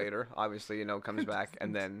until later. Obviously, comes back,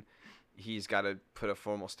 and then he's got to put a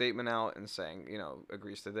formal statement out and saying,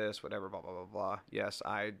 agrees to this, whatever, blah, blah, blah, blah. Yes,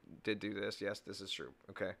 I did do this. Yes, this is true.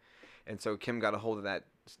 Okay. And so Kim got a hold of that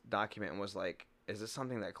document and was like, is this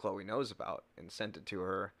something that Chloe knows about? And sent it to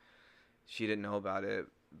her. She didn't know about it.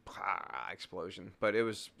 Explosion. But it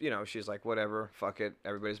was, she's like, whatever, fuck it.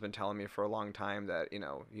 Everybody's been telling me for a long time that,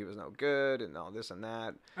 he was no good and all this and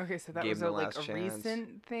that. Okay, so that was a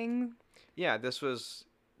recent thing? Yeah, this was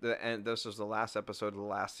the last episode of the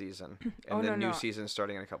last season, and the new season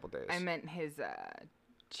starting in a couple days. I meant his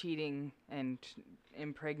cheating and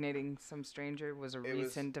impregnating some stranger was a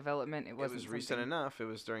recent development. It was recent enough. It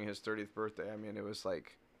was during his 30th birthday. I mean, it was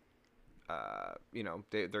like,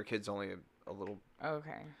 their kid's only a little.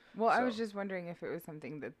 Okay. Well, I was just wondering if it was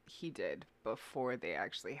something that he did before they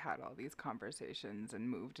actually had all these conversations and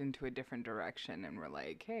moved into a different direction and were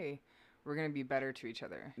like, hey, we're going to be better to each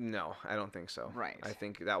other. No, I don't think so. Right. I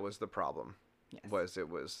think that was the problem. Yes. It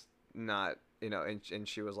was not, and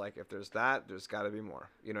she was like, if there's that, there's got to be more.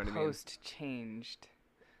 You know what I mean? Post changed.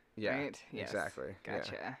 Yeah. Right? Yes. Exactly.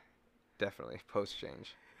 Gotcha. Yeah. Definitely. Post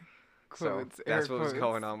change. Quotes. So that's what was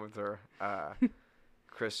going on with her.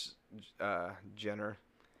 Kris Jenner,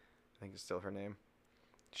 I think it's still her name.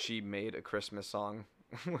 She made a Christmas song,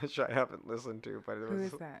 which I haven't listened to, but who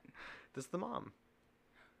is that? This is the mom.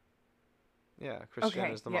 Yeah, Kris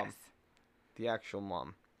Jenner's the mom. The actual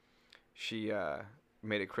mom. She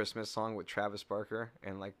made a Christmas song with Travis Barker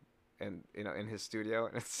and in his studio,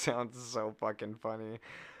 and it sounds so fucking funny.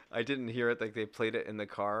 I didn't hear it, like they played it in the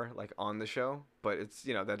car, like on the show, but it's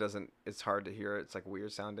it's hard to hear. It's like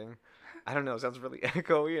weird sounding. I don't know. It sounds really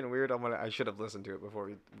echoey and weird. I should have listened to it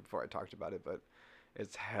before I talked about it, but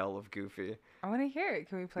it's hell of goofy. I want to hear it.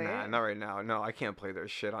 Can we play it? Nah, not right now. No, I can't play their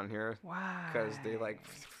shit on here. Why? Because they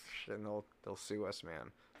and they'll sue us,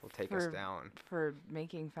 man. They'll take us down for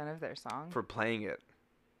making fun of their song. For playing it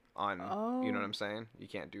on. Oh. You know what I'm saying? You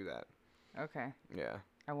can't do that. Okay. Yeah.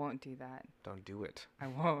 I won't do that. Don't do it. I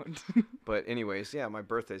won't. But anyways, yeah, my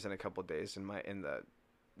birthday's in a couple of days, and the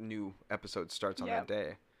new episode starts on that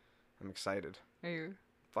day. I'm excited. Are you?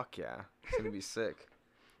 Fuck yeah. It's going to be sick.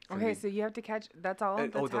 Okay, so you have to catch. That's all.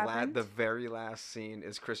 That's happened? The very last scene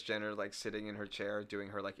is Kris Jenner like sitting in her chair doing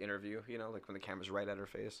her like interview. Like when the camera's right at her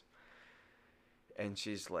face. And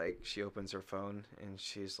she's like, she opens her phone and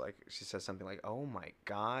she says something like, "Oh my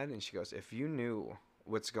God," and she goes, "If you knew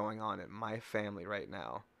what's going on in my family right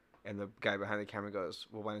now, And the guy behind the camera goes,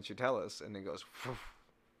 well, why don't you tell us? And he goes,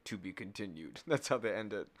 to be continued. That's how they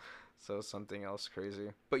end it. So something else crazy.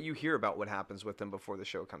 But you hear about what happens with them before the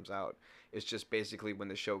show comes out. It's just basically when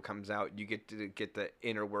the show comes out, you get to get the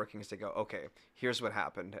inner workings to go, okay, here's what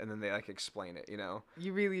happened. And then they like explain it, you know?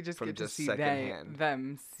 You really just From get to just see secondhand.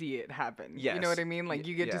 them see it happen. Yes. You know what I mean? Like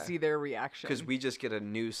you get to see their reaction. Because we just get a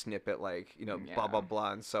news snippet like, you know, blah, blah,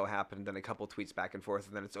 blah, and so happened. Then a couple tweets back and forth,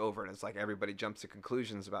 and then it's over. And it's like everybody jumps to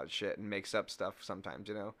conclusions about shit and makes up stuff sometimes,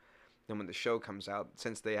 you know? Then when the show comes out,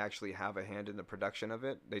 since they actually have a hand in the production of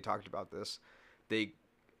it, they talked about this, they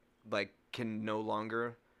like can no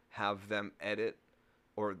longer have them edit,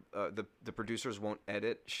 or the producers won't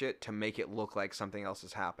edit shit to make it look like something else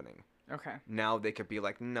is happening. Okay. Now they could be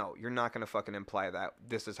like, no, you're not going to fucking imply that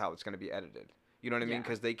this is how it's going to be edited. You know what I mean?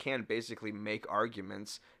 Because they can basically make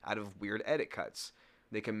arguments out of weird edit cuts.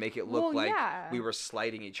 They can make it look like we were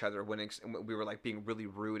slighting each other when we were like being really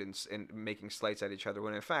rude and making slights at each other,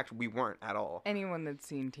 when in fact we weren't at all. Anyone that's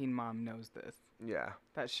seen Teen Mom knows this. Yeah.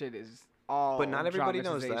 That shit is all But not everybody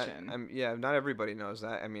knows that. Yeah, not everybody knows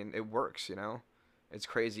that. I mean, it works, you know? It's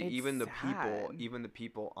crazy. It's even the sad.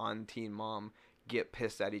 people on Teen Mom get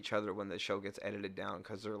pissed at each other when the show gets edited down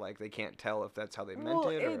because they're like, they can't tell if that's how they meant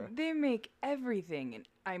it. Or... They make everything, and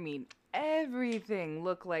I mean everything,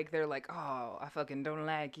 look like they're like, oh, I fucking don't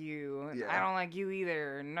like you. I don't like you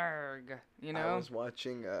either, nerg. You know? I was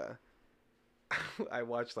watching, I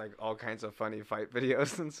watched like all kinds of funny fight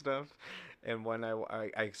videos and stuff. And one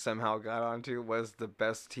I somehow got onto was the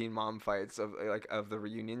best Teen Mom fights of the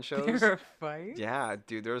reunion shows. There are fights? Yeah,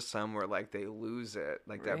 dude, there's some where like they lose it,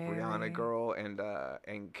 like that Brianna girl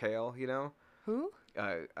and Kale, you know? Who?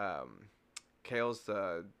 Kale's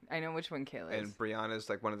the... I know which one Kale is. And Brianna's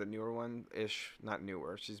like one of the newer one-ish. Not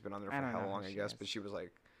newer. She's been on there for how long, I guess. But she was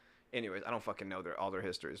like... Anyways, I don't fucking know all their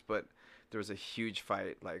histories. But there was a huge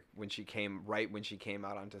fight like when she came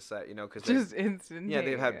out onto set, you know? Cause just instantaneous. Yeah,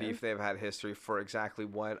 they've had beef. They've had history for exactly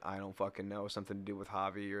what? I don't fucking know. Something to do with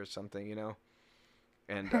Javi or something, you know?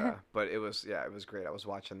 And... but it was great. I was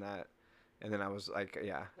watching that. And then I was like...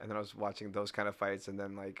 Yeah. And then I was watching those kind of fights. And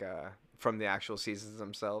then like... from the actual seasons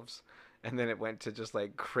themselves. And then it went to just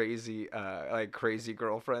like crazy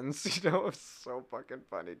girlfriends, you know? It was so fucking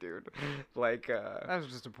funny, dude. Like, that was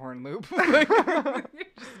just a porn loop. Like, you're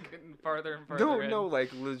just getting farther and farther. No,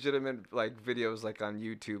 like legitimate like videos like on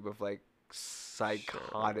YouTube of like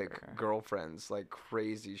psychotic girlfriends, like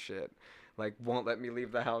crazy shit. Like, won't let me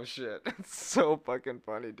leave the house shit. It's so fucking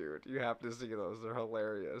funny, dude. You have to see those. They're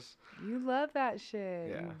hilarious. You love that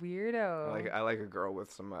shit. Yeah. You weirdo. I like a girl with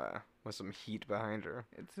some heat behind her.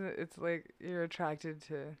 It's like you're attracted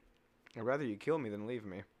to... I'd rather you kill me than leave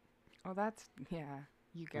me. Oh, that's... Yeah.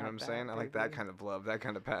 You got know what I'm saying? baby. I like that kind of love, that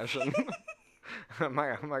kind of passion. I'm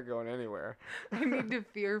not going anywhere. I need to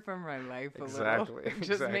fear from my life a little. It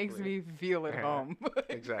just makes me feel at home.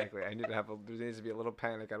 Exactly. There needs to be a little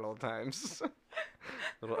panic at all times. A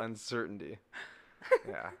little uncertainty.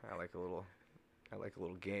 Yeah, I like a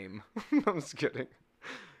little game. I'm just kidding.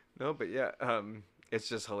 No, but yeah, it's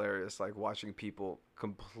just hilarious, like watching people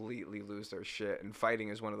completely lose their shit, and fighting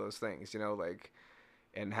is one of those things, you know, like,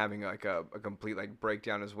 and having like a complete like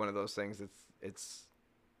breakdown is one of those things.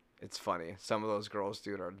 It's funny. Some of those girls,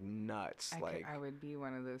 dude, are nuts. I would be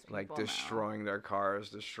one of those people. Like destroying their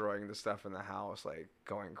cars, destroying the stuff in the house, like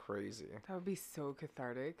going crazy. That would be so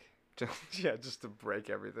cathartic. Just to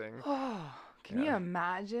break everything. Oh, can you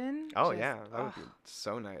imagine? Oh yeah, that would be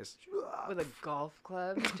so nice. With a golf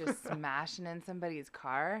club, just smashing in somebody's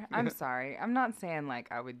car. I'm sorry, I'm not saying like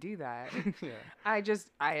I would do that. Yeah.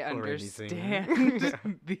 I understand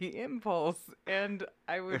the impulse, and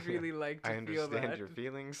I would really like to feel that. I understand your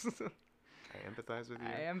feelings. I empathize with you.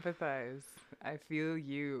 I empathize. I feel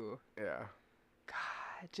you. Yeah.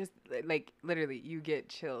 God, just like literally, you get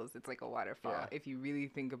chills. It's like a waterfall. If you really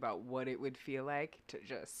think about what it would feel like to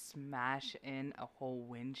just smash in a whole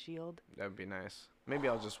windshield. That'd be nice. Maybe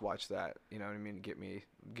I'll just watch that. You know what I mean? Get me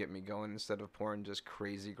going instead of porn. Just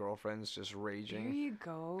crazy girlfriends, just raging. There you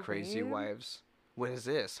go. Crazy wives. What is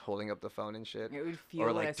this? Holding up the phone and shit. It would feel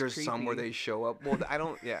or like less there's creepy. some where they show up. Well, I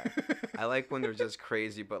don't. Yeah, I like when they're just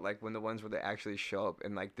crazy, but like when the ones where they actually show up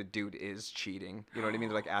and like the dude is cheating. You know what I mean?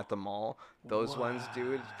 They're like at the mall. Those ones,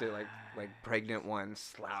 dude. They're like pregnant one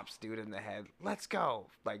slaps dude in the head. Let's go.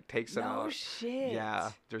 Like takes him out. No shit.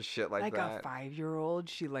 Yeah, there's shit like that. Like a 5-year-old,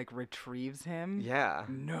 she like retrieves him. Yeah.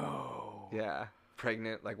 No. Yeah,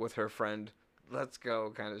 pregnant like with her friend. Let's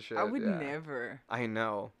go, kind of shit. I would never. I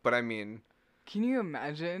know, but I mean. Can you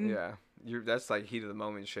imagine? Yeah. That's like heat of the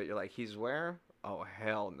moment shit. You're like, he's where? Oh,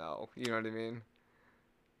 hell no. You know what I mean?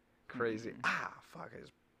 Crazy. Ah, fuck. I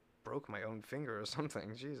just broke my own finger or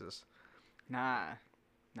something. Jesus. Nah.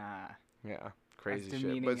 Yeah, That's crazy shit.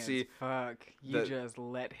 demeaning But as see, fuck. You just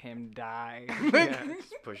let him die. yeah,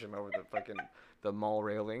 just push him over the mall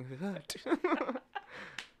railing.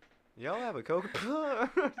 Y'all have a Coke?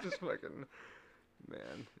 Just fucking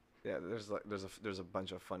man. Yeah, there's a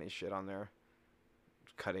bunch of funny shit on there.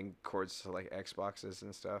 Cutting cords to like Xboxes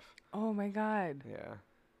and stuff. Oh my god. Yeah.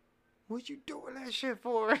 What you doing that shit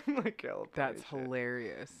for? Like hell. That's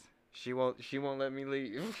hilarious. She won't let me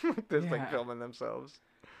leave. They're like filming themselves.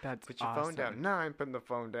 That's Put your phone down. No, I'm putting the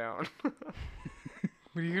phone down. What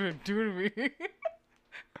are you gonna do to me?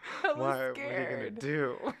 Why? What are you gonna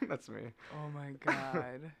do? That's me. Oh my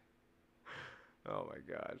god. Oh my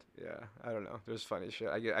god. Yeah. I don't know. There's funny shit.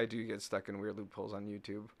 I do get stuck in weird loopholes on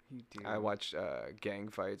YouTube. You do. I watch gang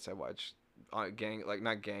fights. I watch gang, like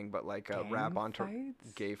not gang, but like rap on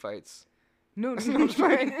gay fights. No, I'm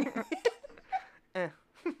fine.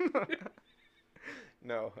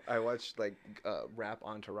 No, I watched like rap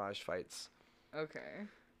entourage fights. Okay.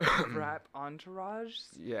 Rap entourage?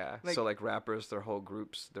 Yeah. So like rappers, their whole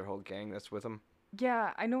groups, their whole gang that's with them.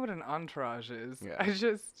 Yeah, I know what an entourage is. Yeah. I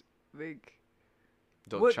just like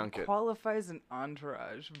They'll chunk it. What qualifies an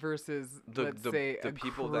entourage versus let's say the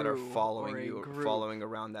people that are following you, group. following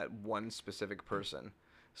around that one specific person.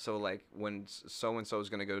 So like when so and so is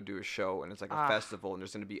gonna go do a show and it's like a festival and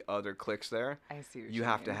there's gonna be other cliques there. I see what you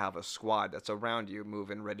have to have a squad that's around you,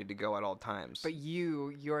 moving, ready to go at all times. But you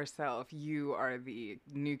yourself, you are the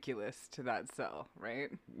nucleus to that cell, right?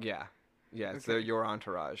 Yeah. Yeah, they're your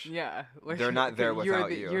entourage. Yeah. Like, they're not there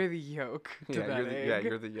without you. You're the yolk to that egg.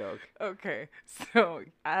 You're the yolk. Okay. So,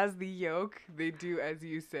 as the yolk, they do as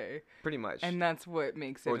you say. Pretty much. And that's what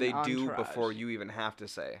makes it Or they an do entourage. Before you even have to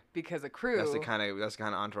say. Because a crew... That's the kind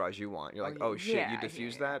of entourage you want. You're like, oh shit, you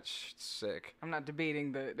diffused that? Sick. I'm not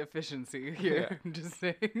debating the efficiency here. Yeah. I'm just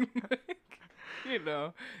saying...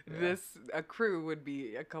 a crew would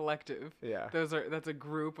be a collective. Yeah. That's a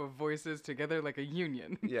group of voices together like a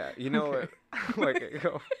union. Yeah, you know what? Like,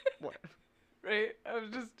 what? Right?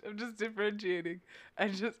 I'm just differentiating.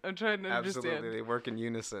 I'm trying to understand. Absolutely, they work in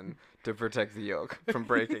unison to protect the yolk from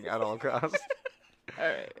breaking at all costs. All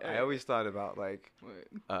right. I always thought about like,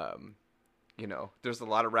 there's a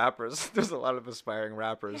lot of rappers, there's a lot of aspiring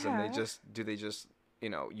rappers, and they just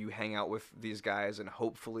you hang out with these guys and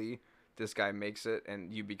hopefully this guy makes it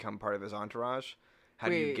and you become part of his entourage. How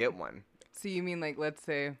do you get one? So you mean like, let's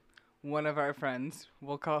say one of our friends,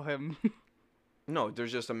 we'll call him... No,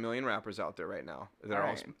 there's just a million rappers out there right now. They're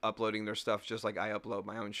all uploading their stuff just like I upload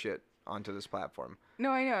my own shit onto this platform.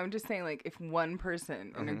 No, I know. I'm just saying, like, if one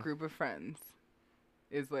person in a group of friends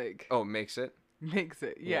is like... Oh, makes it? Makes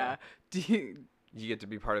it, yeah. Do you... You get to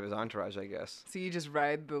be part of his entourage, I guess. So you just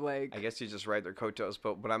ride the, like... I guess you just ride their coattails,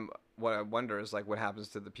 but what I wonder is, like, what happens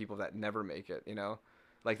to the people that never make it, you know?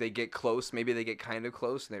 Like, they get close, maybe they get kind of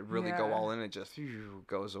close, and they really go all in, and it just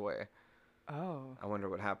goes away. Oh. I wonder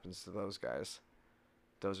what happens to those guys.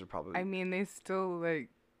 Those are probably... I mean, they still, like,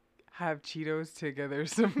 have Cheetos together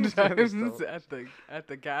sometimes at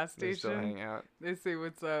the gas station. They still hang out. They say,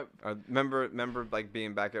 what's up? Remember, like,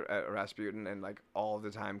 being back at Rasputin and, like, all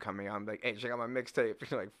the time coming on, like, hey, check out my mixtape.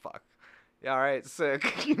 You're like, fuck. Yeah, all right,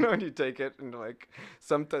 sick. And you take it, and, like,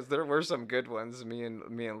 sometimes there were some good ones. Me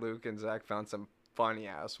and Luke and Zach found some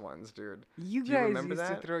funny-ass ones, dude. You guys used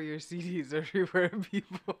to throw your CDs everywhere at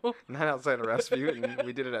people. Not outside of Rasputin.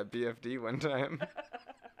 We did it at BFD one time.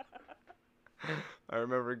 I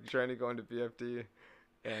remember trying to go into BFD,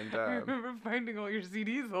 and I remember finding all your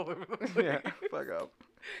CDs all over the place. Yeah, fuck up.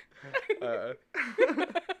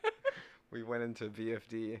 We went into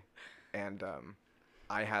BFD, and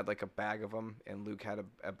I had like a bag of them, and Luke had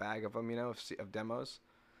a bag of them, of demos,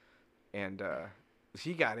 and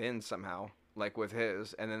he got in somehow, like with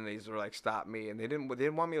his, and then these were like stop me, and they didn't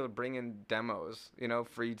want me to bring in demos,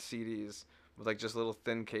 free CDs. With like just little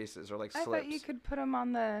thin cases or like slips. I thought you could put them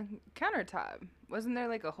on the countertop. Wasn't there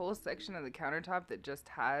like a whole section of the countertop that just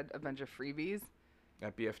had a bunch of freebies?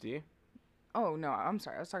 At BFD? Oh, no. I'm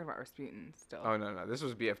sorry. I was talking about Rasputin still. Oh, no. This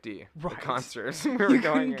was BFD. Right. The concert. We were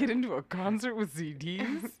couldn't get into a concert with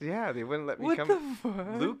CDs? Yeah, they wouldn't let me come. What the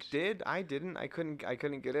fuck? Luke did. I didn't. I couldn't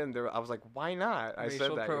get in. I was like, why not? I Racial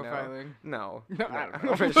said that, profiling. No. No, I don't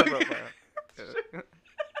know. Racial profiling.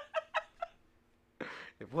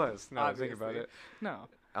 It was. No, Obviously. think about it. No.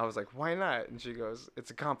 I was like, why not? And she goes,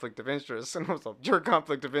 it's a conflict of interest. And I was like, you're a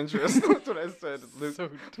conflict of interest. That's what I said.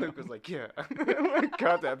 Luke was like, yeah. I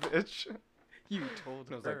got that bitch. You told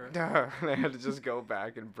her. I was like, nah. And I had to just go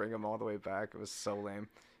back and bring them all the way back. It was so lame.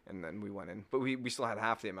 And then we went in. But we still had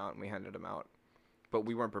half the amount, and we handed them out. But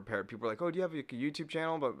we weren't prepared. People were like, oh, do you have a YouTube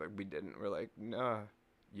channel? But we didn't. We're like, nah.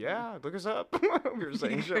 yeah, look us up. We were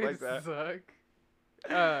saying You shit like guys that.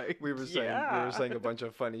 suck. We were Yeah. saying a bunch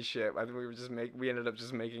of funny shit. I think we ended up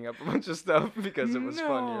just making up a bunch of stuff because it was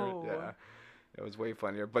funnier. No. Yeah. It was way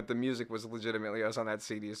funnier, but the music was legitimately us on that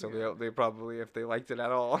CD. So Yeah. they probably, if they liked it at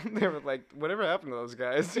all, they were like, "Whatever happened to those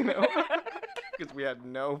guys?" You know, because we had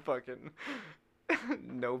no fucking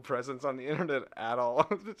no presence on the internet at all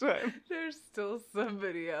at the time. There's still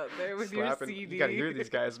somebody out there with Slapping, your CD. you gotta hear these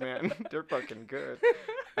guys, man. They're fucking good.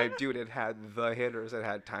 Dude, it had the hitters. It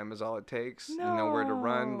had "Time Is All It Takes," "Nowhere to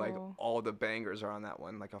Run." Like No. all the bangers are on that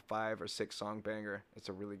one. Like a 5 or 6 song banger. It's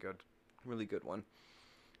a really good one.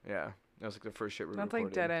 Yeah. That was like the first shit we That's recorded.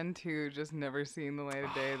 like Dead End 2, just never seeing the light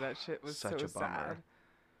of day. That shit was Such so a bummer. sad.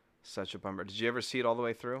 Such a bummer. Did you ever see it all the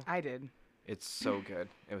way through? I did. It's so good.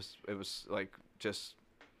 It was like just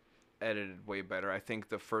edited way better. I think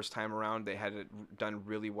the first time around they had it done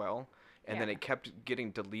really well, and then Yeah. it kept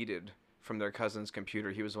getting deleted from their cousin's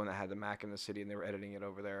computer. He was the one that had the Mac in the city, and they were editing it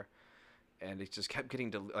over there, and it just kept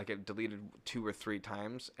getting it deleted 2 or 3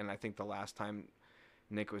 times. And I think the last time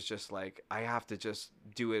Nick was just like, I have to just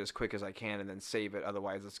do it as quick as I can and then save it,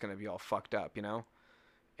 otherwise it's gonna be all fucked up, you know.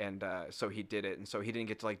 And so he did it, and so he didn't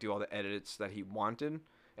get to like do all the edits that he wanted.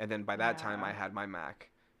 And then by that time, I Yeah. had my Mac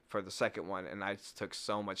for the second one, and I just took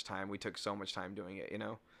so much time. We took so much time doing it, you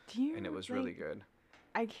know. Do you, And it was like, really good.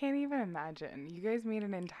 I can't even imagine. You guys made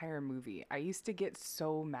an entire movie. I used to get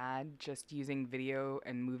so mad just using video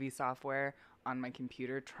and movie software on my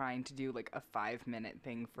computer trying to do like a 5-minute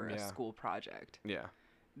thing for a Yeah. school project. Yeah.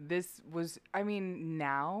 This was, I mean,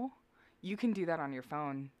 now you can do that on your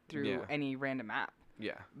phone through Yeah. any random app.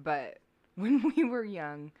 Yeah. But when we were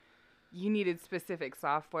young, you needed specific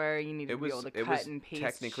software. You needed to be able to cut and paste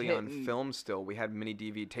technically shit on and- film still. We had mini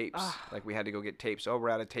DV tapes. Ugh. Like we had to go get tapes. Oh, we're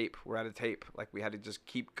out of tape. We're out of tape. Like we had to just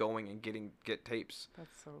keep going and get tapes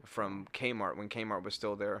That's so from Kmart when Kmart was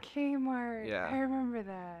still there. Kmart. Yeah. I remember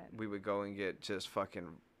that. We would go and get just fucking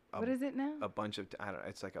What is it now? a bunch of I don't know.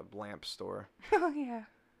 It's like a lamp store. Oh yeah,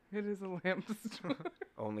 it is a lamp store.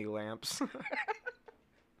 Only lamps.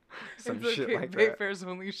 Some it's shit okay, like that. Wayfair's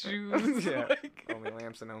only shoes. Yeah. Like- Only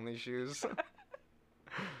lamps and only shoes.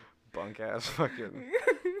 Bunk ass fucking.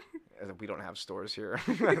 We don't have stores here.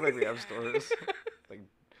 Like we have stores. Like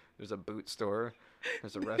there's a boot store,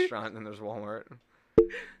 there's a restaurant, and then there's Walmart.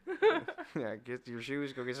 Yeah, get your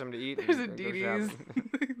shoes. Go get something to eat. There's a and go DD's.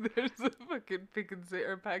 shopping. There's a fucking pick and save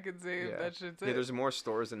or pack and save. Yeah. That shit's Yeah, it. there's more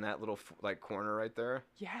stores in that little like corner right there.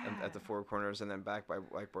 Yeah. At the 4 corners, and then back by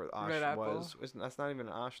like where Osh Red Apple. was. That's not even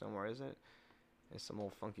an Osh no more, is it? It's some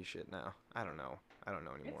old funky shit now. I don't know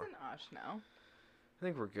anymore. It's an Osh now. I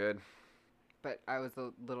think we're good. But I was a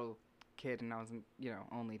little kid and I was,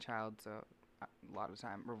 only child, so a lot of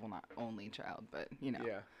time, or well, not only child, but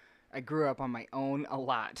Yeah. I grew up on my own a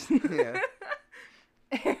lot. Yeah.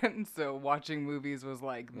 And so watching movies was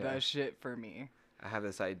like Yeah. the shit for me. I have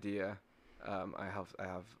this idea. I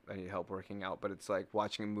need help working out, but it's like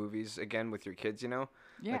watching movies again with your kids, you know?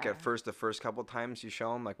 Yeah. Like at first, the first couple times you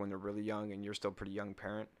show them, like when they're really young and you're still a pretty young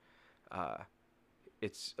parent,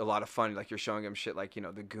 it's a lot of fun. Like you're showing them shit like, the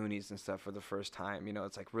Goonies and stuff for the first time,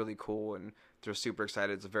 it's like really cool and they're super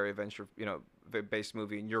excited. It's a very adventure, based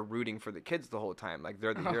movie, and you're rooting for the kids the whole time. Like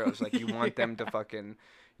they're the heroes. Like you want them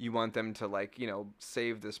to like,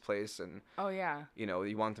 save this place and, Oh yeah.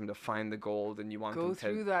 you want them to find the gold and you want Go them to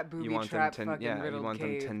through that booby you want trap them to fucking you riddled want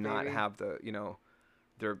cave, them to not baby. have the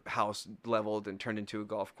their house leveled and turned into a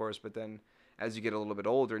golf course. But then as you get a little bit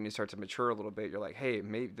older and you start to mature a little bit, you're like, hey,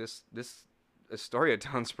 maybe this Astoria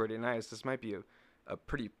town's pretty nice. This might be a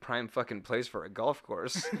pretty prime fucking place for a golf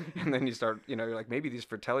course. And then you start, you're like, maybe these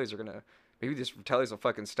Fratellis will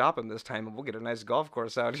fucking stop them this time and we'll get a nice golf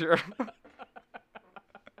course out here.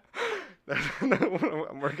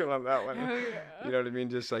 I'm working on that one. Hell yeah. You know what I mean?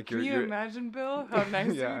 Just like Can you you're imagine, Bill, how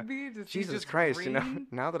nice Yeah. it would be to see Jesus just Christ, green?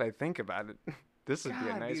 now that I think about it, this would be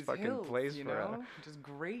a God, nice these fucking hills, place just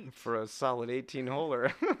great. for a solid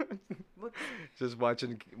 18-holer. Look, Just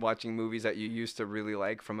watching movies that you used to really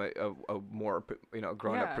like from a more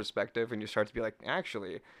grown up Yeah. perspective, and you start to be like,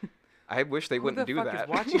 actually, I wish they who wouldn't the do fuck that. is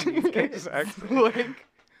watching these kids? Exactly. Like,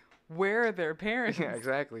 where are their parents? Yeah,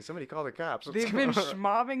 exactly. Somebody call the cops. What's They've been going on?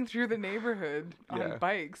 schmobbing through the neighborhood on Yeah.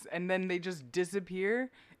 bikes, and then they just disappear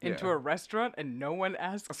into Yeah. a restaurant, and no one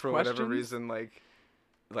asks For questions. whatever reason, like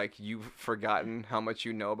you've forgotten how much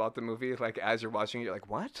you know about the movie. Like as you're watching it, you're like,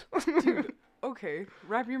 what? Dude, okay,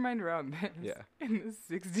 wrap your mind around this. Yeah. In the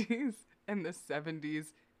 60s and the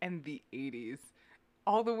 70s and the 80s,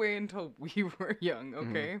 all the way until we were young,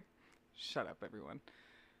 okay? Shut up, everyone.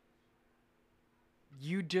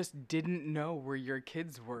 You just didn't know where your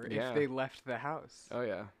kids were Yeah. if they left the house. Oh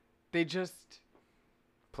yeah. They just...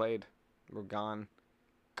 played were gone.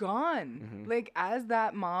 Gone. Like, as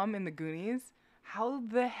that mom in the Goonies, how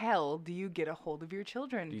the hell do you get a hold of your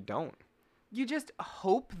children? You don't. You just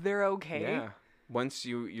hope they're okay. Yeah. Once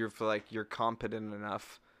you're feel like you're competent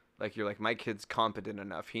enough, like you're like, my kid's competent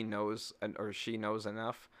enough. He knows or she knows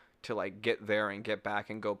enough to like get there and get back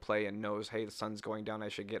and go play and knows, hey, the sun's going down, I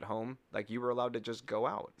should get home. Like, you were allowed to just go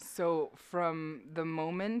out. So from the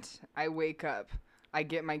moment I wake up, I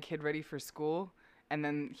get my kid ready for school, and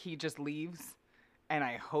then he just leaves, and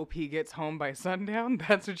I hope he gets home by sundown.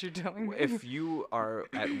 That's what you're telling me? If you are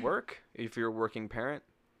at work, if you're a working parent,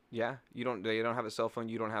 yeah, they don't have a cell phone,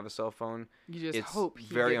 you don't have a cell phone. You just it's hope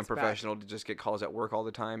he very gets unprofessional to just get calls at work all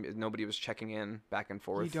the time. Nobody was checking in back and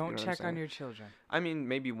forth. You don't know check on your children. I mean,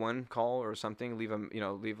 maybe one call or something, leave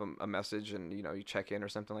them a message and, you check in or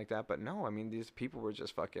something like that. But no, I mean, these people were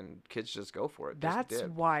just fucking, kids just go for it. That's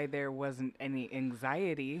why there wasn't any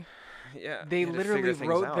anxiety. Yeah. They literally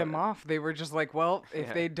wrote them off. They were just like, well, if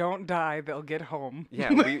Yeah. they don't die, they'll get home. Yeah,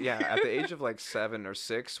 at the age of like 7 or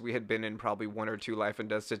 6, we had been in probably 1 or 2 life and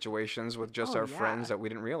death situations with just our friends that we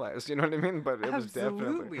didn't realize. You know what I mean? But it was definitely.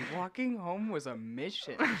 Absolutely. Walking home was a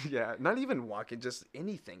mission. Yeah, not even walking, just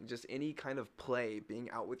anything, just any kind of play, being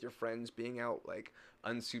out with your friends, being out like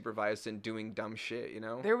unsupervised and doing dumb shit,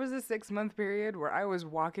 There was a 6-month period where I was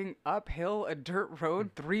walking uphill a dirt road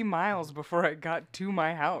 3 miles before I got to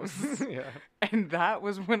my house. Yeah. And that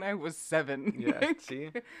was when I was 7. Yeah, see?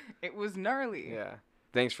 It was gnarly. Yeah.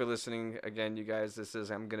 Thanks for listening again, you guys. This is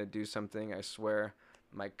I'm Gonna Do Something, I swear,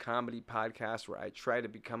 my comedy podcast where I try to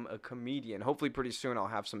become a comedian. Hopefully pretty soon I'll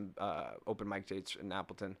have some open mic dates in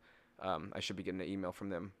Appleton. I should be getting an email from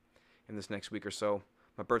them in this next week or so.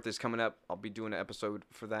 My birthday's coming up. I'll be doing an episode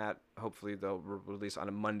for that. Hopefully they'll release on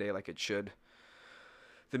a Monday like it should.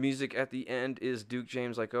 The music at the end is Duke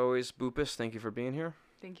James, like always. Boopus, thank you for being here.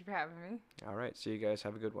 Thank you for having me. All right. See you guys.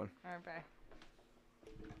 Have a good one. All right,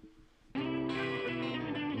 bye.